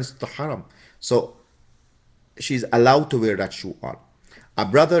reference to haram. So she's allowed to wear that shoe on. A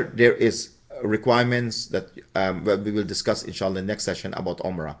brother, there is requirements that we will discuss inshallah in the next session about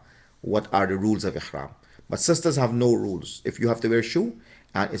Umrah. What are the rules of Ihram? But sisters have no rules. If you have to wear a shoe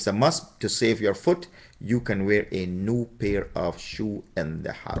and it's a must to save your foot, you can wear a new pair of shoe in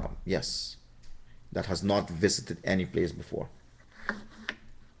the haram. Yes, that has not visited any place before.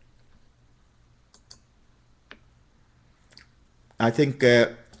 I think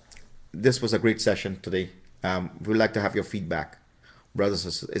this was a great session today. We'd like to have your feedback. Brothers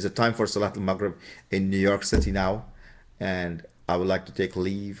and sisters, it's a time for Salat al-Maghrib in New York City now, and I would like to take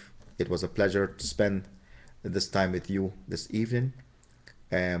leave. It was a pleasure to spend this time with you this evening.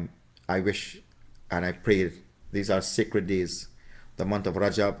 I wish and I pray these are sacred days. The month of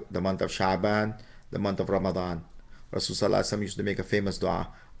Rajab, the month of Sha'ban, the month of Ramadan. Rasulullah used to make a famous dua.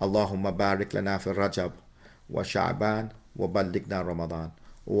 Allahumma barik lana fi Rajab wa Sha'ban wa ballighna Ramadan.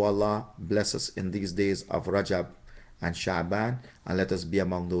 O Allah, bless us in these days of Rajab and Sha'ban, and let us be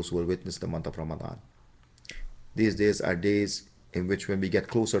among those who will witness the month of Ramadan. These days are days in which when we get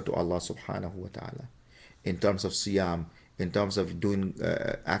closer to Allah subhanahu wa ta'ala, in terms of siyam, in terms of doing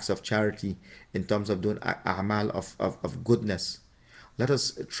acts of charity, in terms of doing a'mal of goodness, let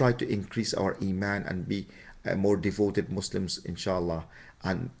us try to increase our iman and be more devoted Muslims, inshallah,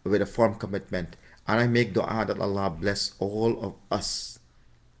 and with a firm commitment. And I make dua that Allah bless all of us.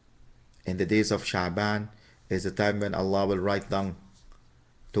 In the days of Sha'ban is the time when Allah will write down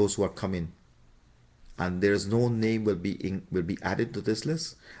those who are coming, and there is no name will be added to this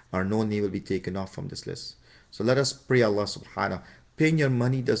list, or no name will be taken off from this list. So let us pray Allah subhanahu. Paying your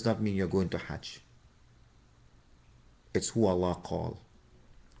money does not mean you're going to Hajj. It's who Allah call.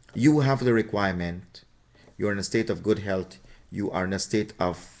 You have the requirement. You're in a state of good health. You are in a state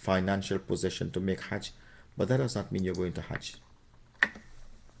of financial position to make Hajj, but that does not mean you're going to Hajj.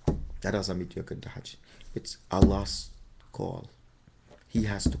 That doesn't mean you're going to Hajj. It's Allah's call. He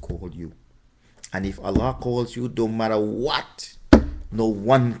has to call you. And if Allah calls you, no matter what, no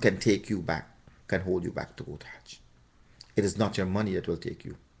one can take you back, can hold you back to go to Hajj. It is not your money that will take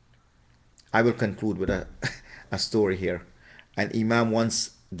you. I will conclude with a story here. An Imam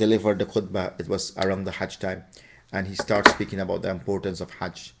once delivered the khutbah. It was around the Hajj time. And he starts speaking about the importance of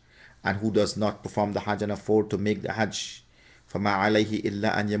Hajj. And who does not perform the Hajj and afford to make the Hajj, فَمَا عَلَيْهِ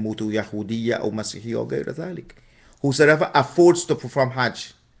إِلَّا أَنْ يَمُوتُ يَهُودِيًّا أَوْ مَسِيحِيًّا أَوْ غَيْرَ ذَلِكَ. Whosoever affords to perform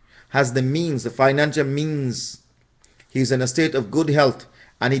Hajj, has the means, the financial means, he's in a state of good health,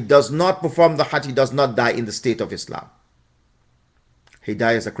 and he does not perform the Hajj, he does not die in the state of Islam. He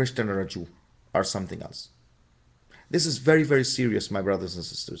dies as a Christian or a Jew or something else. This is very, very serious, my brothers and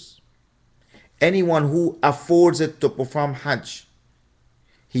sisters. Anyone who affords it to perform Hajj,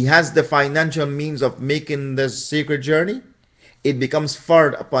 he has the financial means of making the sacred journey. it becomes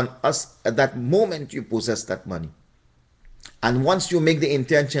fard upon us at that moment you possess that money. And once you make the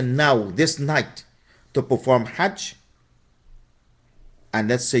intention now, this night, to perform Hajj, and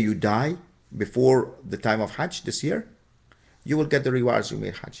let's say you die before the time of Hajj this year, you will get the rewards you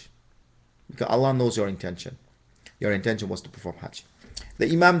made Hajj. Because Allah knows your intention. Your intention was to perform Hajj. The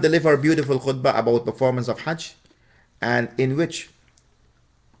Imam delivered a beautiful khutbah about performance of Hajj, and in which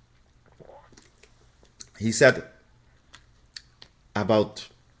he said about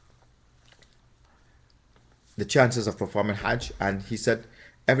the chances of performing Hajj, and he said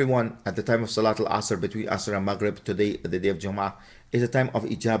everyone at the time of Salat al-Asr, between Asr and Maghrib, today, the day of Jum'ah, is a time of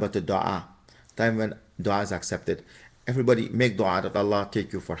ijabah to dua, time when dua is accepted. Everybody make dua that Allah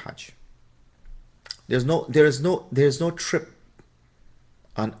take you for Hajj. There is no trip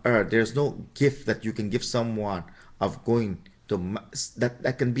on earth. There is no gift that you can give someone of going to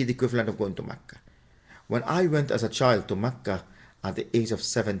that can be the equivalent of going to Mecca. When I went as a child to Mecca at the age of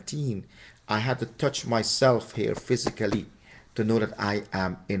 17, I had to touch myself here physically to know that I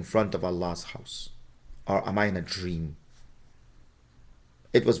am in front of Allah's house, or am I in a dream?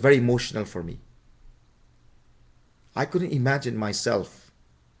 It was very emotional for me. I couldn't imagine myself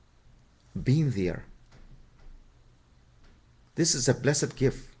being there. This is a blessed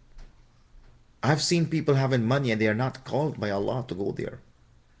gift. I've seen people having money and they are not called by Allah to go there.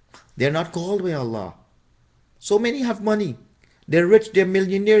 They are not called by Allah. So many have money. They're rich, they're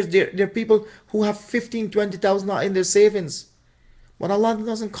millionaires, they're people who have 15, 20,000 in their savings. But Allah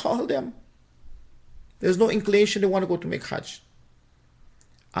doesn't call them. There's no inclination they want to go to make Hajj.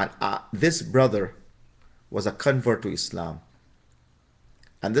 And this brother was a convert to Islam.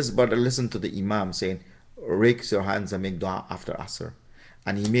 And this brother listened to the Imam saying, raise your hands and make dua after Asr.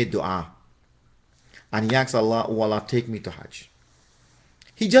 And he made dua. And he asked Allah, oh Allah, take me to Hajj.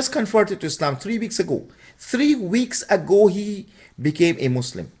 He just converted to Islam 3 weeks ago. 3 weeks ago he became a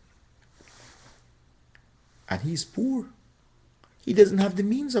Muslim. And he's poor. He doesn't have the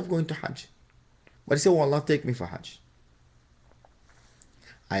means of going to Hajj. But he said, oh Allah, take me for Hajj.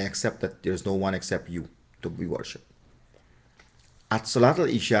 I accept that there's no one except you to be worshipped. At Salat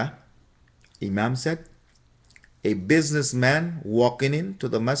al-Isha, Imam said, a businessman walking into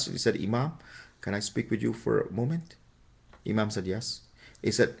the masjid, he said, Imam, can I speak with you for a moment? Imam said, yes.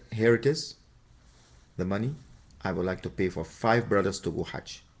 He said, here it is, the money. I would like to pay for 5 brothers to go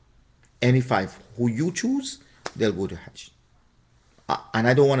Hajj. Any 5 who you choose, they'll go to Hajj. And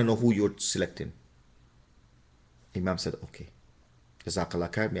I don't want to know who you're selecting. Imam said, okay.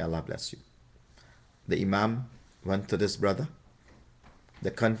 Jazakallah khair, may Allah bless you. The Imam went to this brother,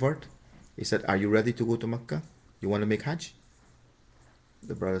 the convert. He said, are you ready to go to Mecca? You want to make Hajj?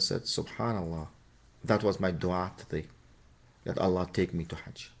 The brother said, Subhanallah, that was my dua today, that Allah take me to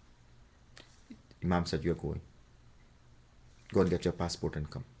Hajj. Imam said, you're going. Go and get your passport and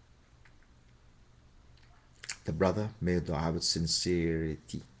come. The brother made dua with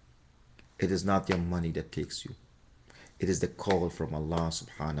sincerity. It is not your money that takes you. It is the call from Allah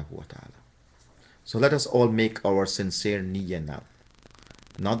subhanahu wa ta'ala. So let us all make our sincere niyyah now.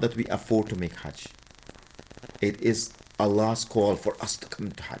 Not that we afford to make Hajj. It is Allah's call for us to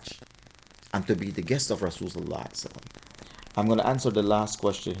come to Hajj and to be the guest of Rasulullah. I'm going to answer the last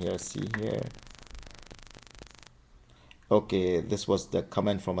question here. See here. Okay, this was the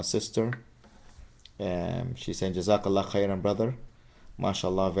comment from a sister. She's saying, Jazakallah khairan, brother.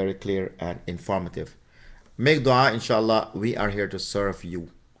 MashaAllah, very clear and informative. Make dua, inshallah. We are here to serve you.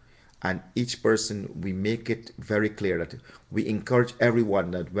 And each person, we make it very clear that we encourage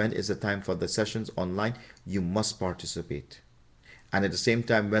everyone that when is the time for the sessions online, you must participate. And at the same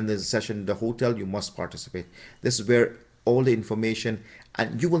time, when there's a session in the hotel, you must participate. This is where all the information,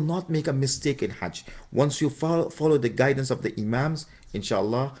 and you will not make a mistake in Hajj. Once you follow the guidance of the Imams,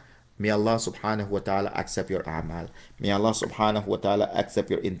 inshallah, may Allah subhanahu wa ta'ala accept your a'mal. May Allah subhanahu wa ta'ala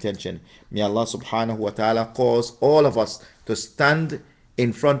accept your intention. May Allah subhanahu wa ta'ala cause all of us to stand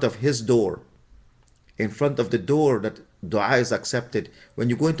in front of His door, in front of the door that dua is accepted. When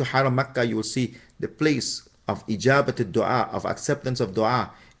you go into Haram Makkah, you will see the place of ijabat dua, of acceptance of dua,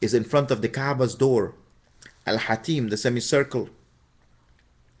 is in front of the Kaaba's door. Al-Hatim, the semicircle,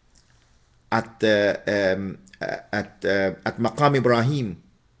 at Maqam Ibrahim,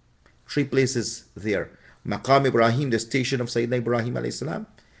 3 places there. Maqam Ibrahim, the station of Sayyidina Ibrahim alayhi salam,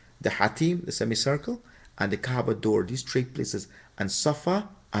 the Hatim, the semicircle, and the Kaaba door. These 3 places, and Safa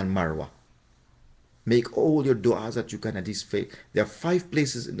and Marwa. Make all your du'as that you can at these faith. There are 5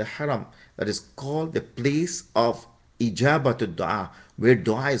 places in the Haram that is called the place of ijabat dua, where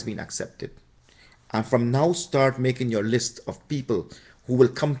dua is being accepted. And from now, start making your list of people who will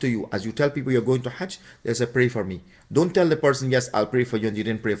come to you. As you tell people you're going to Hajj, they say, pray for me. Don't tell the person, yes, I'll pray for you, and you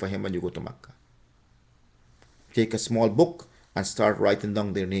didn't pray for him when you go to Mecca. Take a small book and start writing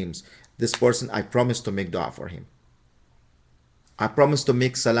down their names. This person, I promise to make dua for him. I promise to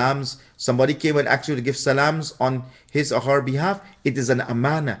make salams. Somebody came and asked you to give salams on his or her behalf. It is an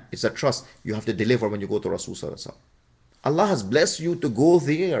amana. It's a trust. You have to deliver when you go to Rasul Sallallahu Alaihi Wasallam. Allah has blessed you to go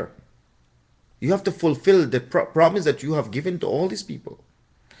there. You have to fulfill the promise that you have given to all these people.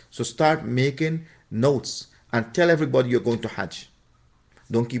 So start making notes and tell everybody you're going to Hajj.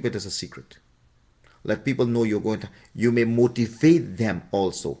 Don't keep it as a secret. Let people know you're going to. You may motivate them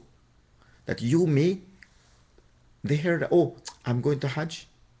also. That you may. They hear that, oh, I'm going to Hajj.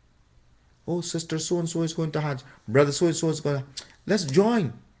 Oh, sister so-and-so is going to Hajj. Brother so-and-so is going to. Let's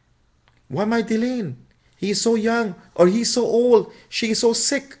join. Why am I delaying? He is so young, or he's so old. She is so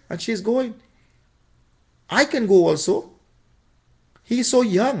sick and she's going. I can go also. He is so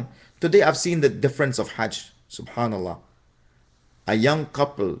young. Today I've seen the difference of Hajj. Subhanallah. A young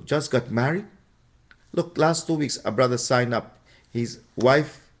couple just got married. Look, last 2 weeks, a brother signed up. His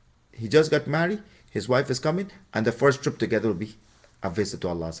wife, he just got married. His wife is coming, and the first trip together will be a visit to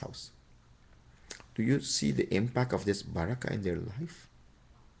Allah's house. Do you see the impact of this barakah in their life?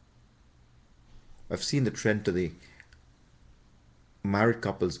 I've seen the trend today. Married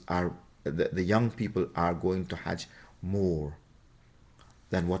couples are, the young people are going to Hajj more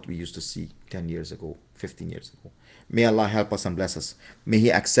than what we used to see 10 years ago, 15 years ago. May Allah help us and bless us. May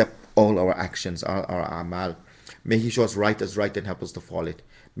He accept all our actions, our amal. May He show us right as right and help us to follow it.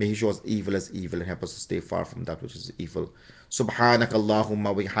 May He show us evil as evil and help us to stay far from that which is evil. Subhanak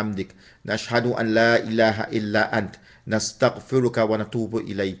Allahumma wa bihamdik. Nashhadu an la ilaha illa ant. Nastaghfiruka wa natubu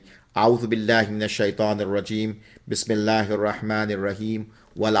ilayk. A'udhu billahi minash shaitanir rajim. Bismillahir rahmanir rahim.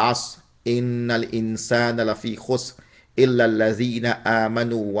 Wal asr. Innal insana lafi khusr. Illa alladhina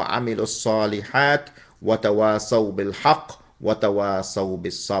amanu wa amilu salihat. Wa tawasaw bil haqq. Wa tawasaw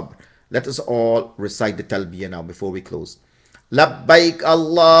bis sabr. Let us all recite the talbiyah now before we close. Labbaik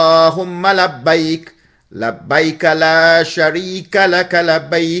Allahumma labbaik. Labbaik la sharika laka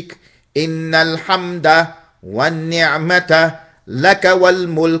labbaik. Innal hamda wan ni'mata laka wal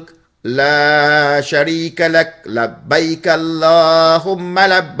mulk la sharika lak. Labbaik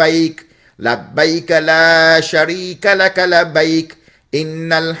Allahumma labbaik. Labbaik la sharika laka labbaik.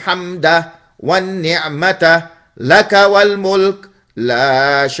 Innal hamda wan ni'mata laka wal mulk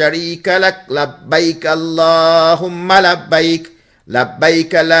لا شريك لك لبيك اللهم لبيك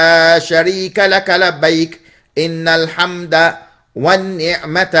لبيك لا شريك لك لبيك إن الحمد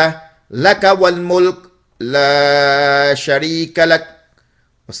والنعمة لك والملك لا شريك لك.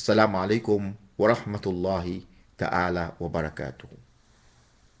 والسلام عليكم ورحمة الله تعالى وبركاته.